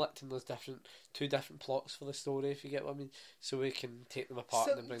conflict and there's two different plots for the story, if you get what I mean. So we can take them apart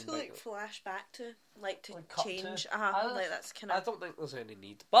and then bring to them back. like flash back to, like to cut change. to- Like that's kind I of. don't think there's any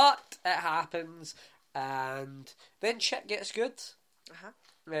need. But it happens, and then shit gets good.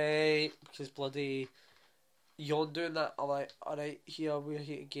 Because bloody Yondu and that are like, alright, here, we're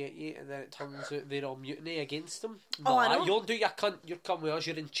here to get you, and then it turns out they're all mutiny against them. Oh, I know. Yondu, you cunt, you're come with us,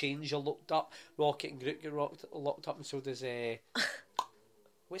 you're in chains, you're locked up. Rocket and Groot get locked up, and so does,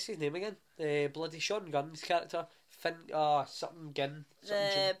 what's his name again? Bloody Sean Gunn's character. Something Gunn.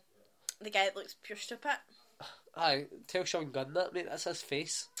 The guy that looks pure stupid. Aye, tell Sean Gunn that, mate, that's his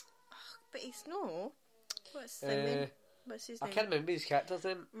face. But he's no. What's his name? What's his I name? can't remember his character's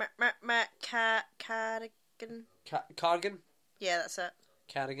name. Carrigan. Cargan? Yeah, that's it.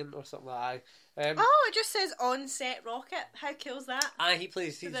 Carrigan or something like that. Oh, it just says on set Rocket. How cool's that? He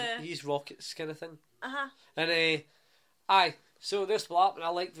plays he's Rocket's kind of thing. Uh-huh. And so there's split up, and I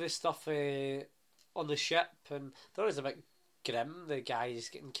like this stuff on the ship, and there was a bit grim. The guys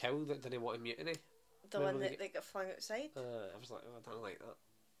getting killed that didn't want a mutiny. The Remember one they that got flung outside. I was like, I don't like that.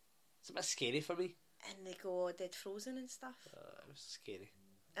 It's a bit scary for me. And they go dead frozen and stuff. It was scary.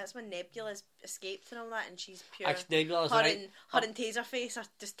 That's when Nebula's escaped and all that, and she's pure. Nebula's her right. and Taserface are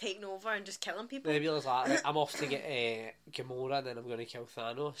just taking over and just killing people. Nebula's like, right, I'm off to get Gamora, and then I'm going to kill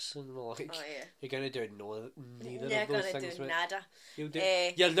Thanos. And we're like, Oh, yeah. you're going to do neither You're of those gonna things, do mate. nada. You'll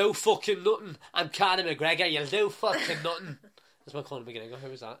do fucking nothing. I'm Conor McGregor. You'll do fucking nothing. That's my Conor McGregor. Who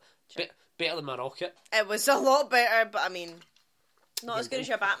was that? Sure. Better than my Rocket. It was a lot better, but I mean, not as good as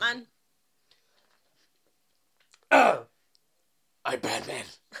your Batman. I'm Batman.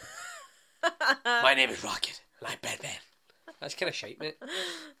 My name is Rocket, and I'm Batman. That's kind of shite, mate.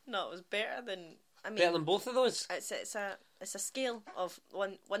 No, it was better than. I mean, Better than both of those. It's a scale of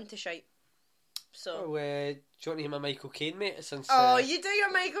one to shite. So. Oh, do you want to hear my Michael Caine, mate? Since You do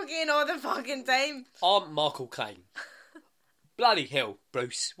your Michael Caine all the fucking time. I'm Michael Caine. Bloody hell,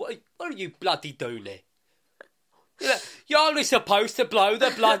 Bruce! What are you bloody doing there? You're only supposed to blow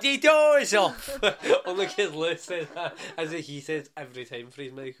the bloody doors off. Only because Lewis says that, as he says every time for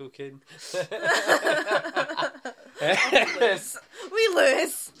his Michael Caine. We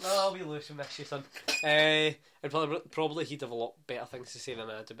lose. Oh, we lose from this year, son. And probably he'd have a lot better things to say than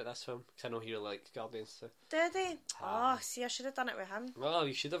I do about this film, because I know he really liked Guardians too. Did he? Oh, see, I should have done it with him. Well,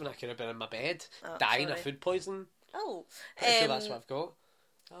 you should have, and I could have been in my bed, dying of food poisoning. Oh. Pretty sure that's what I've got.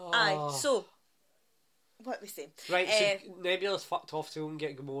 Oh. Aye, so, what we say? Right, so Nebula's fucked off to go and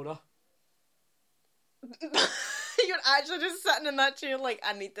get Gamora. You're actually just sitting in that chair like,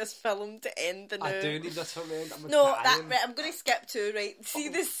 I need this film to end now. I do need this film to end. I'm going to skip to, right? See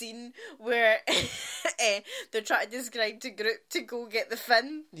the scene where they're trying to describe to Groot to go get the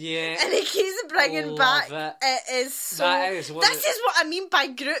fin? Yeah. And he keeps bringing back. It is so... This is what I mean by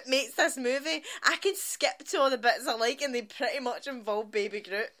Groot makes this movie. I could skip to all the bits I like, and they pretty much involve Baby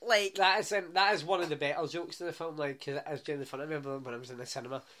Groot. Like that is one of the better jokes in the film. Like, cause it is genuinely fun. I remember when I was in the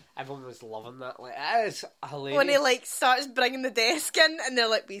cinema, everyone was loving that. Like, it is hilarious. When he like starts bringing the desk in, and they're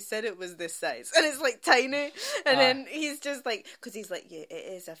like, we said it was this size, and it's like tiny, and then he's just like, because he's like, yeah,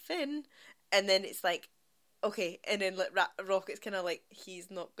 it is a fin, and then it's like, okay, and then like Rocket's kind of like, he's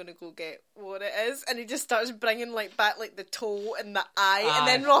not gonna go get what it is, and he just starts bringing like back like the toe and the eye, and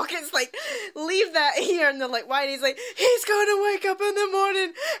then Rocket's like, leave that here, and they're like, why? And he's like, he's gonna wake up in the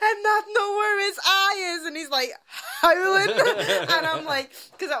morning and not know where his eye is, and he's like howling, and I'm like,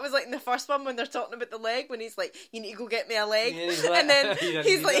 because that was like in the first one when they're talking about the leg, when he's like, you need to go get me a leg, and then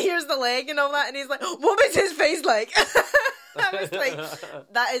he's like, here's the leg and all that, and he's like, what was his face like? I was like,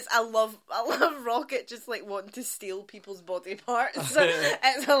 I love Rocket just like wanting to steal people's body parts.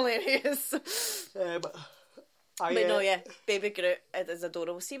 It's hilarious. But no, yeah, Baby Groot is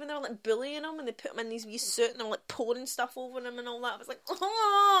adorable. See when they were like bullying him and they put him in these wee suit and they're like pouring stuff over him and all that. I was like,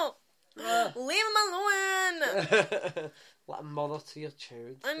 oh, leave him alone. What a mother to your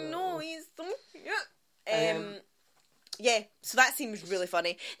child. I know, he's so cute. Yeah, so that seems really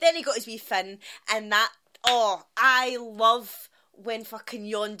funny. Then he got his wee fin, and that. Oh, I love when fucking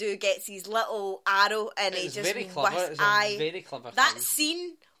Yondu gets his little arrow and he just very clever. It's a very clever that thing.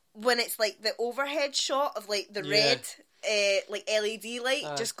 scene when it's like the overhead shot of like the red like LED light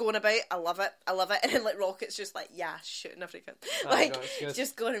just going about, I love it. And then like Rocket's just like, yeah, shooting everything. Like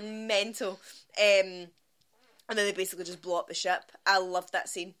just going mental. And then they basically just blow up the ship. I love that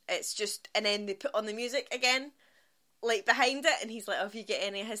scene. It's just, and then they put on the music again, like behind it, and he's like, oh, if you get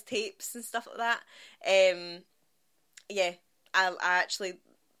any of his tapes and stuff like that. Yeah, I actually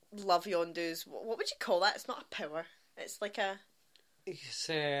love Yondu's, what would you call that? It's not a power, it's like a... It's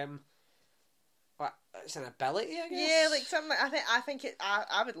it's an ability, I guess. Yeah, like something like, I think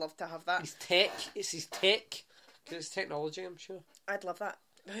I would love to have that. It's his tech, because it's technology, I'm sure. I'd love that.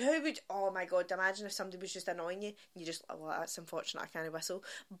 Who would, oh my god, imagine if somebody was just annoying you, and you just, well, that's unfortunate, I can't whistle,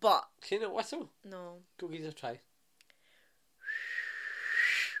 but... Can you not whistle? No. Go give it a try.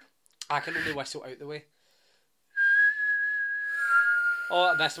 I can only whistle out the way.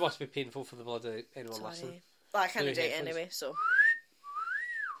 Oh, this must be painful for the blood of anyone listening. Well, I can't do it anyway, so...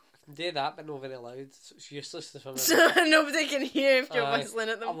 I can do that, but not very loud. So it's useless to so nobody can hear if you're whistling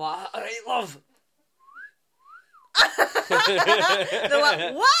at them. I'm like, alright, love! They're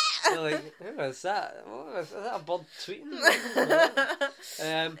like, what? They're like, who is that? Is that a bird tweeting?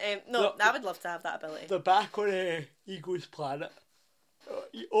 No, I would love to have that ability. They're back on Ego's planet.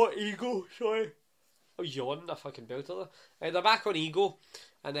 Ego, sorry. Oh, yawn, I fucking belter there. They're back on Ego,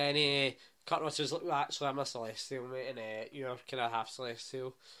 and then Kurt Russell's like, well, actually, I'm a Celestial, mate, and you're kind of half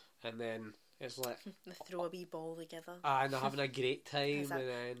Celestial, and then it's like... They throw a wee ball together. And they're having a great time, and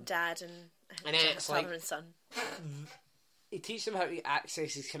then... Dad and then it's father like, and son. He teaches him how to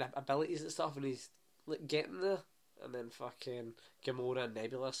access his kind of abilities and stuff, and he's like getting there, and then fucking Gamora and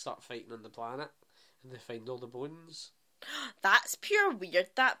Nebula start fighting on the planet, and they find all the bones. That's pure weird,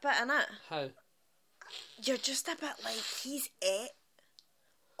 that bit, innit? How? You're just a bit like, he's ate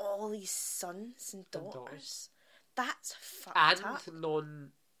all his sons and daughters. That's fucked up. And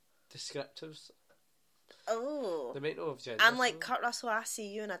non-descriptives. Oh. They might not have gender. And like, Kurt Russell, I see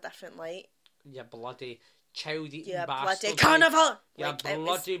you in a different light. You bloody child-eating Yeah, bastard. bloody carnival! You Like,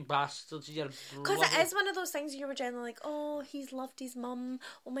 bloody bastards. Because it is one of those things you were generally like, oh, he's loved his mum.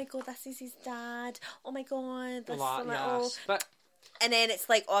 Oh my god, this is his dad. Oh my god, this is Well, little... yes, but And then it's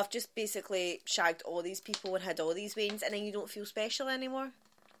like, oh, I've just basically shagged all these people and had all these wains, and then you don't feel special anymore.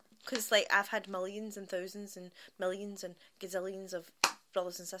 Because, like, I've had millions and thousands and millions and gazillions of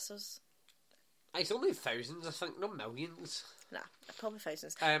brothers and sisters. it's only thousands, I think, not millions. Nah, probably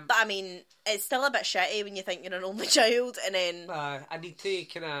thousands. Um, But, I mean, it's still a bit shitty when you think you're an only child, and then... I need to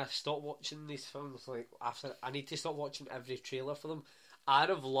kind of stop watching these films. Like after, I need to stop watching every trailer for them. I'd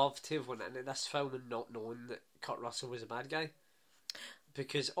have loved to have went into this film and not known that Kurt Russell was a bad guy,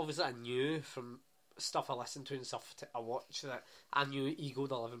 because obviously I knew from stuff I listened to and stuff I watched that I knew Ego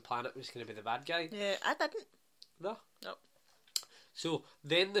the Living Planet was going to be the bad guy. Yeah, I didn't. No. No. So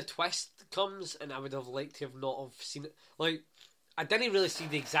then the twist comes, and I would have liked to have not have seen it. Like, I didn't really see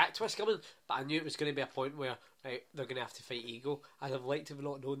the exact twist coming, but I knew it was going to be a point where they're going to have to fight Ego. I'd have liked to have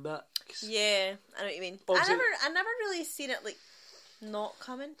not known that. Yeah, I know what you mean. Also- I never really seen it, like, not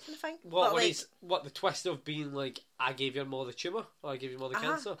coming, kind of thing. What but, when like, he's, what the twist of being like, I gave your mother the tumour, or I gave your mother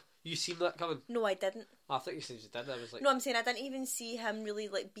cancer? You seen that coming? no, I didn't. Oh, I thought you said you did. I was like, No, I'm saying I didn't even see him really,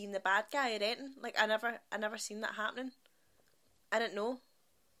 like, being the bad guy or anything. Like, I never seen that happening. I didn't know.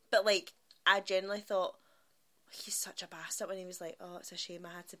 But, like, I generally thought, he's such a bastard when he was like, oh, it's a shame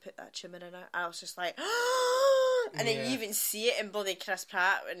I had to put that tumour in her. I was just like, and then you even see it in bloody Chris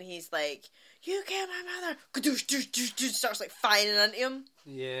Pratt when he's like, you killed my mother. Starts, like, firing into him.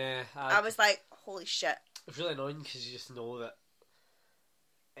 yeah. I was like, holy shit. It's really annoying because you just know that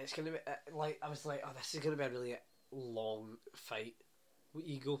it's going to be, like, I was like, oh, this is going to be a really long fight with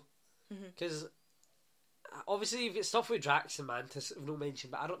Ego. Because obviously you've got stuff with Drax and Mantis I've not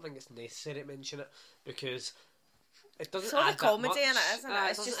mentioned, but I don't think it's necessary to mention it because it doesn't It's all add the comedy that much. in it, isn't it?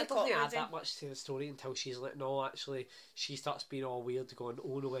 It's doesn't- just it the doesn't add comedy. that much to the story until she's like, no, actually, she starts being all weird, going,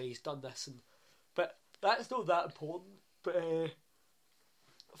 oh no way, he's done this, and but that's not that important. But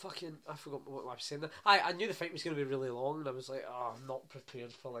fucking, I forgot what I was saying there. I knew the fight was going to be really long, and I was like, oh, I'm not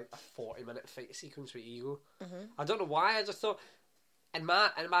prepared for like a 40-minute fight sequence with Ego. I don't know why. I just thought, in my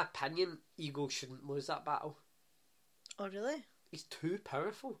opinion, Ego shouldn't lose that battle. Oh, really? He's too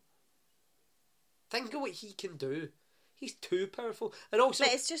powerful. Think of what he can do. He's too powerful, and also,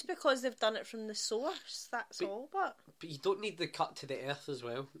 But it's just because they've done it from the source, that's all. But you don't need the cut to the earth as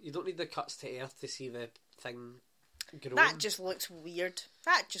well. You don't need the cuts to earth to see the thing growing. that just looks weird.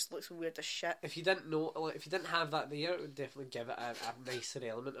 That just looks weird as shit. If you didn't know, like, if you didn't have that there, it would definitely give it a nicer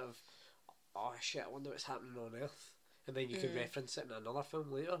element of, oh shit, I wonder what's happening on Earth, and then you could reference it in another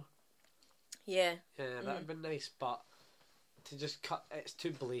film later. Yeah. Yeah, that would be nice, but to just cut, it's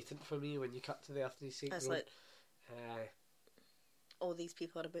too blatant for me when you cut to the Earth and you see it It's growing. like, all these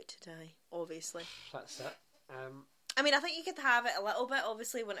people are about to die, obviously. That's it. I mean, I think you could have it a little bit,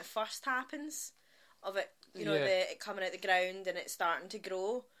 obviously, when it first happens, of it, you know, Yeah. it coming out the ground and it's starting to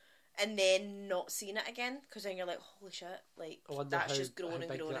grow, and then not seeing it again, because then you're like, holy shit, like, I wonder that's how- just growing how and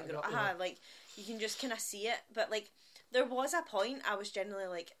big growing that and growing. got, yeah. Like, you can just kind of see it, but, like, there was a point I was generally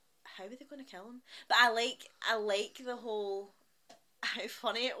like, how are they going to kill him? But I like the whole, how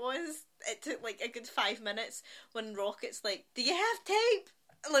funny it was. It took like a good 5 minutes when Rocket's like, do you have tape?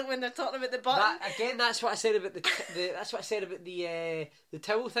 Like when they're talking about the button. That, again, that's what I said about that's what I said about the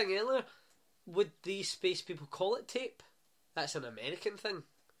towel thing earlier. Would these space people call it tape? That's an American thing.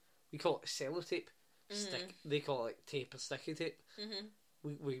 We call it sellotape. Stick. They call it like tape or sticky tape.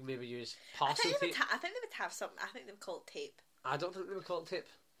 We maybe use I parcel think, tape. I think they would have something. I think they would call it tape. I don't think they would call it tape.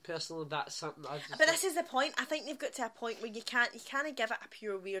 Personally, that's something I just. But this is the point. I think they've got to a point where you can't give it a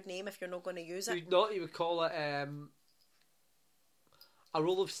pure weird name if you're not going to use it. You would call it a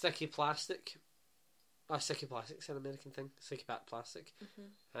roll of sticky plastic. Sticky plastic's an American thing. Sticky plastic.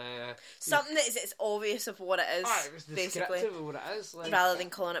 Something that is it's obvious of what it is, It was basically, descriptive of what it is. Like, rather than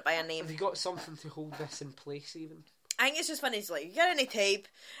calling it by a name. have you got something to hold this in place? Even I think it's just funny. He's like, you got any tape?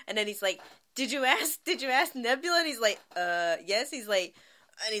 And then he's like, did you ask Nebula? And he's like, yes. He's like,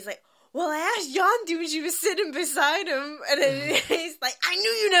 well, I asked Yondu when she was sitting beside him. And then he's like, I knew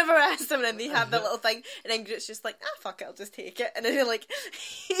you never asked him. And then they have that little thing. And then Groot's just like, fuck it, I'll just take it. And then like,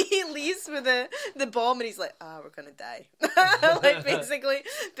 he leaves with the bomb and he's like, we're gonna die. Like, basically.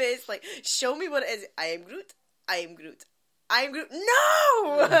 But it's like, show me what it is. I am Groot. I am Groot. I am Groot.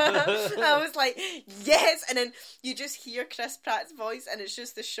 No! I was like, yes! And then you just hear Chris Pratt's voice, and it's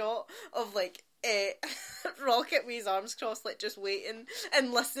just the shot of, like, Rocket with his arms crossed, like, just waiting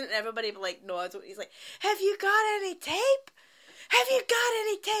and listening to everybody, but, like, no, I don't. He's like, have you got any tape? Have you got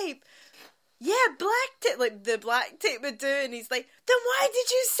any tape? Yeah, black tape, like the black tape would do, and he's like, then why did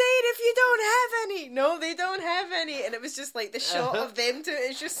you say it if you don't have any? No, they don't have any. And it was just like the shot of them two,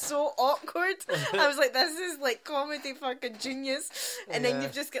 it's just so awkward. I was like, this is like comedy fucking genius. And then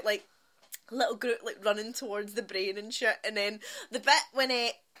you've just got like little Groot like running towards the brain and shit, and then the bit when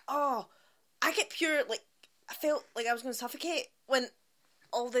I get pure, like, I felt like I was going to suffocate when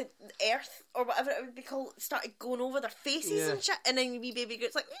all the earth, or whatever it would be called, started going over their faces and shit, and then wee baby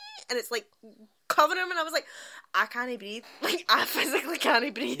Groot's like, and it's like covering him, and I was like, I can't breathe. Like, I physically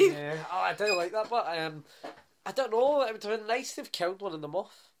can't breathe. Yeah, I do like that, but I don't know, it would have been nice to have killed one of them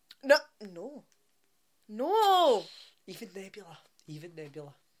off. No. Even Nebula.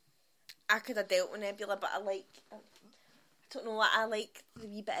 I could have dealt with Nebula, but I don't know, I like the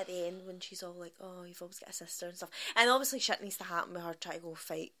wee bit at the end when she's all like, oh, you've always got a sister and stuff. And obviously shit needs to happen with her trying to go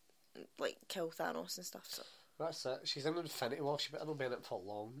fight, like, kill Thanos and stuff, so. That's it. She's in Infinity War, she better not be in it for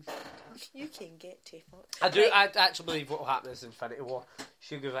long. You can get too far. I actually believe what will happen is Infinity War,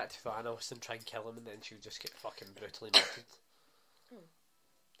 she'll go back to Thanos and try and kill him, and then she'll just get fucking brutally murdered.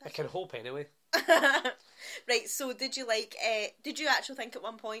 I can hope anyway. Right, so did you actually think at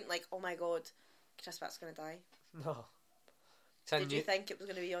one point, like, oh my god, Chris Pratt's gonna die? No. Did you think it was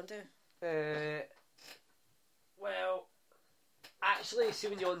going to be Yondu? Well, actually, see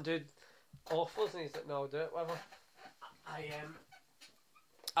when Yondu offers and he's like, no, I'll do it, whatever.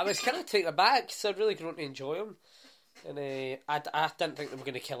 I was kind of taken aback because I really grew to enjoy him. And I didn't think they were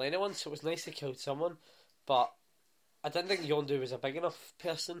going to kill anyone, so it was nice to kill someone. But I didn't think Yondu was a big enough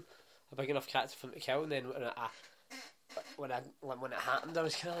person, a big enough character for him to kill. And then when it happened, I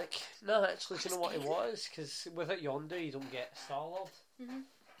was kind of like, no, actually, do you know what it was? Because without Yondu, you don't get Star-Lord. Mm-hmm.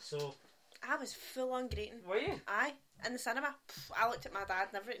 So I was full on greeting. Were you? Aye, in the cinema. I looked at my dad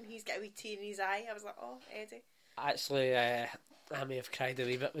and everything. He's got a wee tear in his eye. I was like, oh, Eddie. Actually, I may have cried a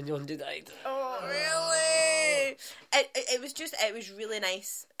wee bit when Yondu died. Oh, really? It was really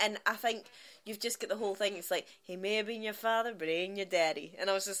nice. And I think you've just got the whole thing. It's like, he may have been your father, but he ain't your daddy. And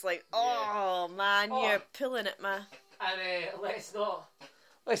I was just like, oh, man, you're pulling at me. And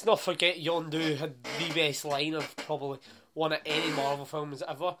let's not forget Yondu had the best line of probably one of any Marvel films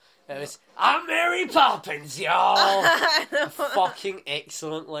ever. It was, I'm Mary Poppins, y'all! A fucking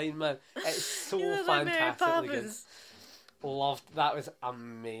excellent line, man. It's so fantastically good. Loved that. Was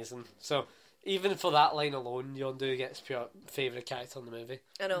amazing. So even for that line alone, Yondu gets pure favourite character in the movie.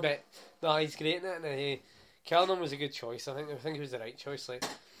 I know. But no, he's great in it, and killing him was a good choice. I think it was the right choice, like,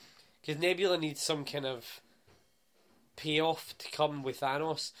 because Nebula needs some kind of payoff to come with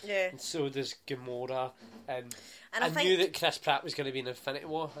Thanos. Yeah. And so does Gamora. And I knew that Chris Pratt was going to be in Infinity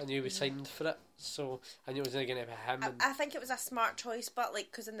War. I knew he was signed for it. So I knew it was going to be him. I think it was a smart choice, but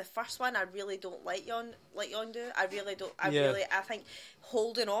like, because in the first one, I really don't like Yondu. I really don't. I think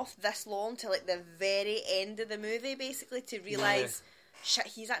holding off this long to like the very end of the movie, basically, to realise. Shit,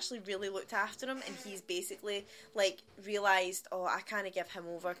 he's actually really looked after him, and he's basically like realised, oh, I can't give him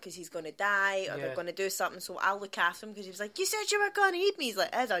over because he's going to die or they're going to do something, so I'll look after him. Because he was like, you said you were going to eat me. He's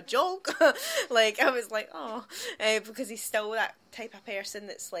like, as a joke. Like, I was like, oh, because he's still that type of person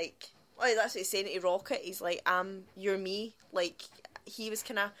that's like, oh, that's what he's saying to Rocket. He's like, you're me. Like, he was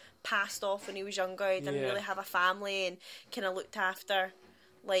kind of passed off when he was younger. He didn't really have a family and kind of looked after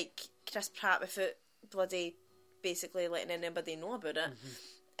like Chris Pratt without bloody basically letting anybody know about it. Mm-hmm.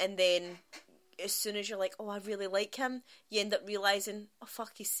 And then as soon as you're like, oh, I really like him, you end up realising, oh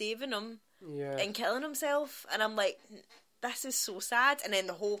fuck, he's saving him and killing himself. And I'm like, this is so sad. And then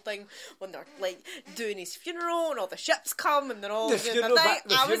the whole thing when they're like doing his funeral and all the ships come and they're all the funeral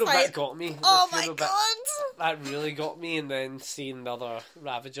bit got me. Oh my god, that really got me. And then seeing the other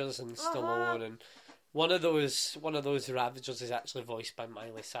Ravagers and Stallone, and one of those Ravagers is actually voiced by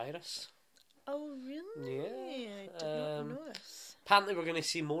Miley Cyrus. Oh, really? Yeah. I did not notice. Apparently we're going to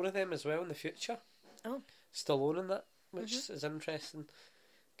see more of them as well in the future. Oh. Stallone in that, which is interesting.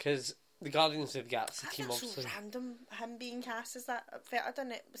 Because the Guardians of the Galaxy team obviously... so random, him being cast as that. I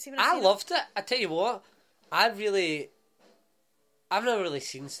didn't... I loved it. I tell you what, I've never really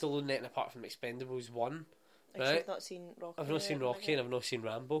seen Stallone in apart from Expendables 1. Right? I've not seen Rocky. I've not seen Rocky and I've not seen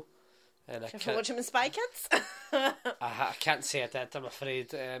Rambo. And Should I watch him in Spy Kids? I can't say I did, I'm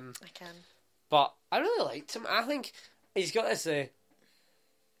afraid. I can. But I really liked him. I think he's got this,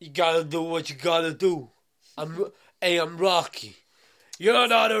 you gotta do what you gotta do. I'm Rocky. You're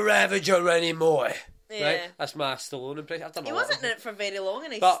not a Ravager anymore. Yeah. Right? That's my Stallone impression. I've done He a lot wasn't of in it for very long,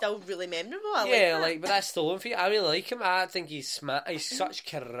 and he's But- still really memorable. I yeah, like that. but that's Stallone for you. I really like him. I think he's he's such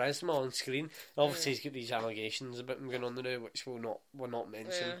charisma on screen. Obviously, he's got these allegations about him going on the now, which we'll not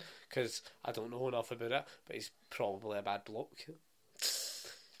mention because I don't know enough about it. But he's probably a bad bloke.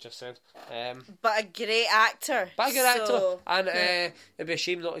 Just said. But a great actor. But a good actor, So, and it'd be a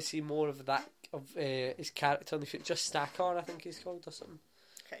shame not to see more of that his character in the future. Just Stackar, I think he's called or something.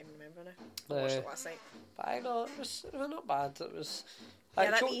 can't even remember now. I watched it last night. But I know it was not bad. It was.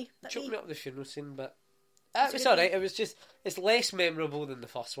 Yeah, choked me up the funeral scene, but it was alright. It was just it's less memorable than the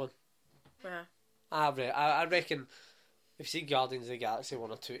first one. Yeah. I reckon if you see Guardians of the Galaxy 1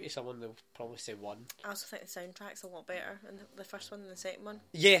 or 2 to someone, they'll probably say 1. I also think the soundtrack's a lot better in the first one than the second one.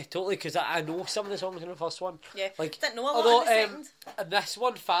 Yeah, totally, because I know some of the songs in the first one. Yeah, like didn't know a lot in the second. In this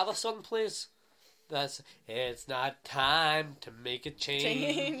one, Father Son plays. That's it's not time to make a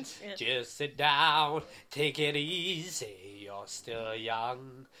change. Yeah. Just sit down, take it easy. You're still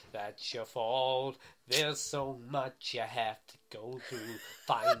young. That's your fault. There's so much you have to go through.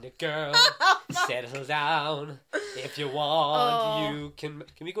 Find a girl, settle down. If you want, you can.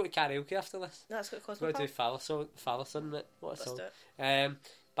 Can we go to karaoke after this? That's what it cost We're me. going to do Father Son. What a Let's song. do it.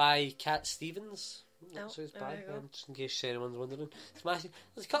 By Cat Stevens. That's who it's there by. you go. Just in case anyone's wondering. Smashing.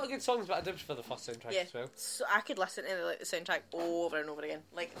 There's a couple of good songs, but I did prefer the first soundtrack Yeah, as well. so I could listen to the soundtrack over and over again,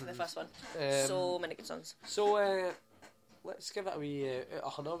 like the first one. So many good songs. So let's give it a wee out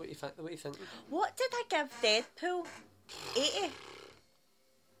of 100. What you think? What did I give Deadpool? 80.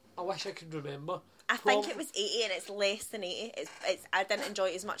 I wish I could remember. I think it was 80, and it's less than 80. It's I didn't enjoy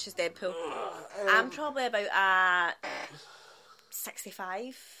it as much as Deadpool. I'm probably about a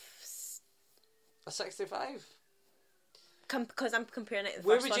 65. A 65. Because I'm comparing it to the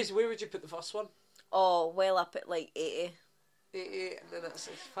Where first would one. you Where would you put the first one? Oh, well up at like 80. 88, and then at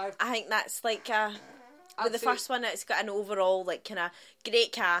 65. I think that's like I'd with the say- first one, it's got an overall like kind of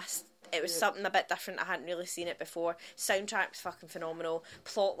great cast. It was something a bit different. I hadn't really seen it before. Soundtrack's fucking phenomenal.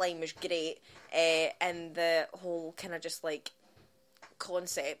 Plotline was great, and the whole kind of just like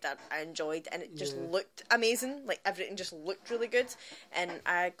concept I enjoyed, and it just looked amazing. Like everything just looked really good, and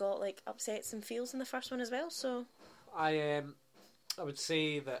I got like upsets and feels in the first one as well. So I would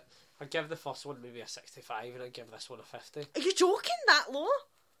say that I'd give the first one maybe a 65, and I'd give this one a 50. are you joking? That low?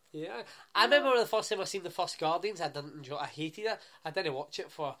 Yeah, I remember the first time I seen the first Guardians. I didn't enjoy. I hated it. I didn't watch it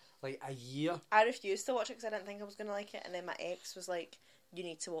for like a year. I refused to watch it because I didn't think I was gonna like it, and then my ex was like, "You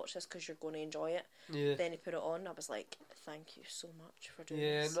need to watch this because you're going to enjoy it." Yeah. Then he put it on. I was like, "Thank you so much for doing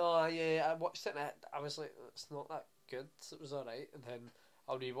Yeah, this." I watched it and I was like, it's not that good. So it was alright, and then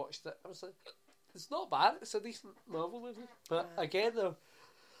I rewatched it. I was like, it's not bad. It's a decent Marvel movie. But again, though,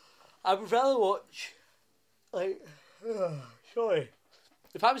 I would rather watch like, sorry.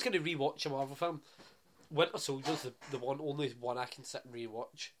 If I was going to rewatch a Marvel film, Winter Soldier's the only one I can sit and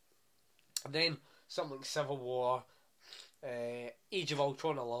rewatch. And then something like Civil War, Age of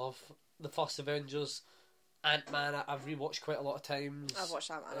Ultron, I love. The first Avengers, Ant-Man, I've rewatched quite a lot of times. I've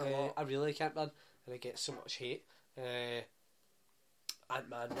watched Ant-Man a lot. I really like Ant-Man, and I get so much hate.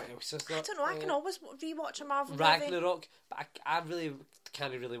 Ant-Man, what else is there? I don't know. I can always rewatch a Marvel movie. Ragnarok, but I really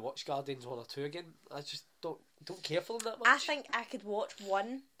can't really watch Guardians 1 or 2 again. I just don't care for them that much. I think I could watch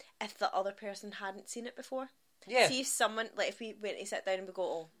one if the other person hadn't seen it before. Yeah. See if someone, like if we went to sit down and we go,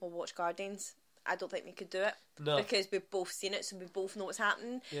 "Oh, we'll watch Guardians," I don't think we could do it. No. Because we've both seen it, so we both know what's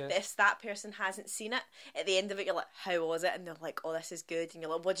happening. Yeah. But if that person hasn't seen it, at the end of it, you're like, "How was it?" And they're like, "Oh, this is good." And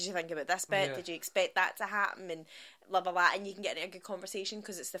you're like, "What did you think about this bit? Yeah. Did you expect that to happen?" And blah blah blah. And you can get into a good conversation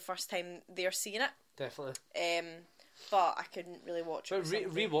because it's the first time they're seeing it. Definitely. But I couldn't really watch it.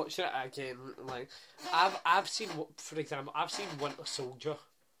 But rewatching it again, like I've seen, for example, I've seen Winter Soldier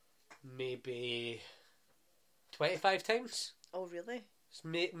maybe 25 times. Oh really? It's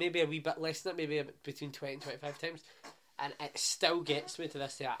maybe a wee bit less than that, maybe between 20 and 25 times. And it still gets me to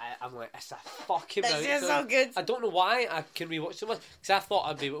this day. I'm like, it's a fucking This brilliant is film. so good. I don't know why I can rewatch so much, because I thought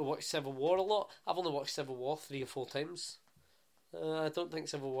I'd be able to watch Civil War a lot. I've only watched Civil War 3 or 4 times. I don't think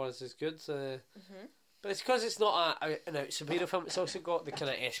Civil War is as good. But it's because it's not an out superhero film. It's also got the kind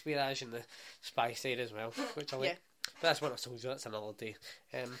of espionage and the spy side as well, which I like. Yeah. But that's Winter Soldier. That's another day.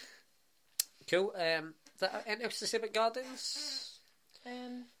 Cool. Is that anything else to say about Guardians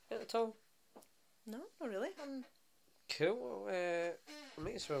at all? No, not really. Cool. I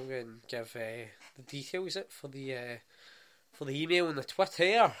might as well go and give the details it for the email and the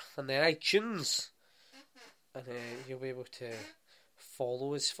Twitter and the iTunes, and you'll be able to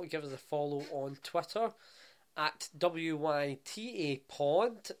follow us. Give us a follow on Twitter at WYTA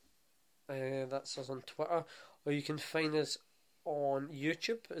Pod. That's us on Twitter, or you can find us on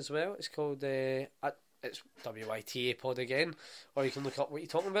YouTube as well. It's called it's WITA Pod again, or you can look up what you're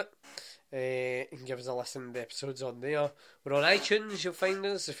talking about. You can give us a listen. The episodes on there. We're on iTunes. You'll find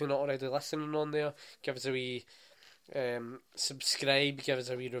us if you're not already listening on there. Give us a wee subscribe. Give us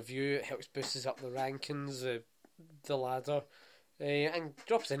a wee review. It helps boost us up the rankings, the ladder. And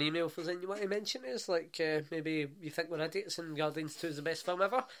drop us an email if there's anything you want to mention to us, like maybe you think we're idiots and Guardians 2 is the best film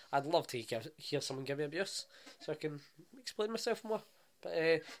ever. I'd love to hear someone give me abuse so I can explain myself more.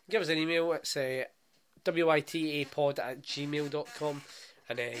 But give us an email. It's witapod@gmail.com,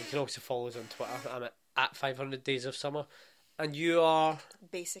 and you can also follow us on Twitter. I'm at 500 Days of Summer, and you are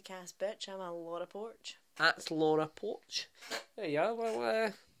basic ass bitch. I'm a Laura Porch. That's Laura Porch. There you are. Well,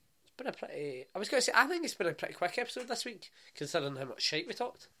 it's been a pretty. I was going to say I think it's been a pretty quick episode this week, considering how much shite we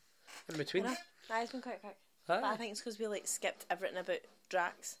talked in between. It's been quite quick. Aye. But I think it's because we skipped everything about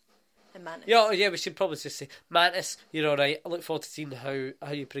Drax and Mantis. Yeah, we should probably just say Mantis, you're alright. I look forward to seeing how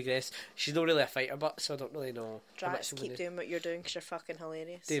you progress. She's not really a fighter, but so I don't really know. Drax, keep doing what you're doing because you're fucking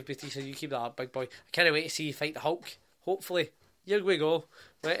hilarious. Dave Bautista, you keep that up, big boy. I can't wait to see you fight the Hulk. Hopefully. Here we go.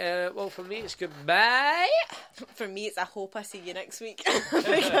 Right, well, for me, it's goodbye. For me, it's I hope I see you next week.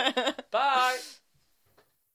 Bye.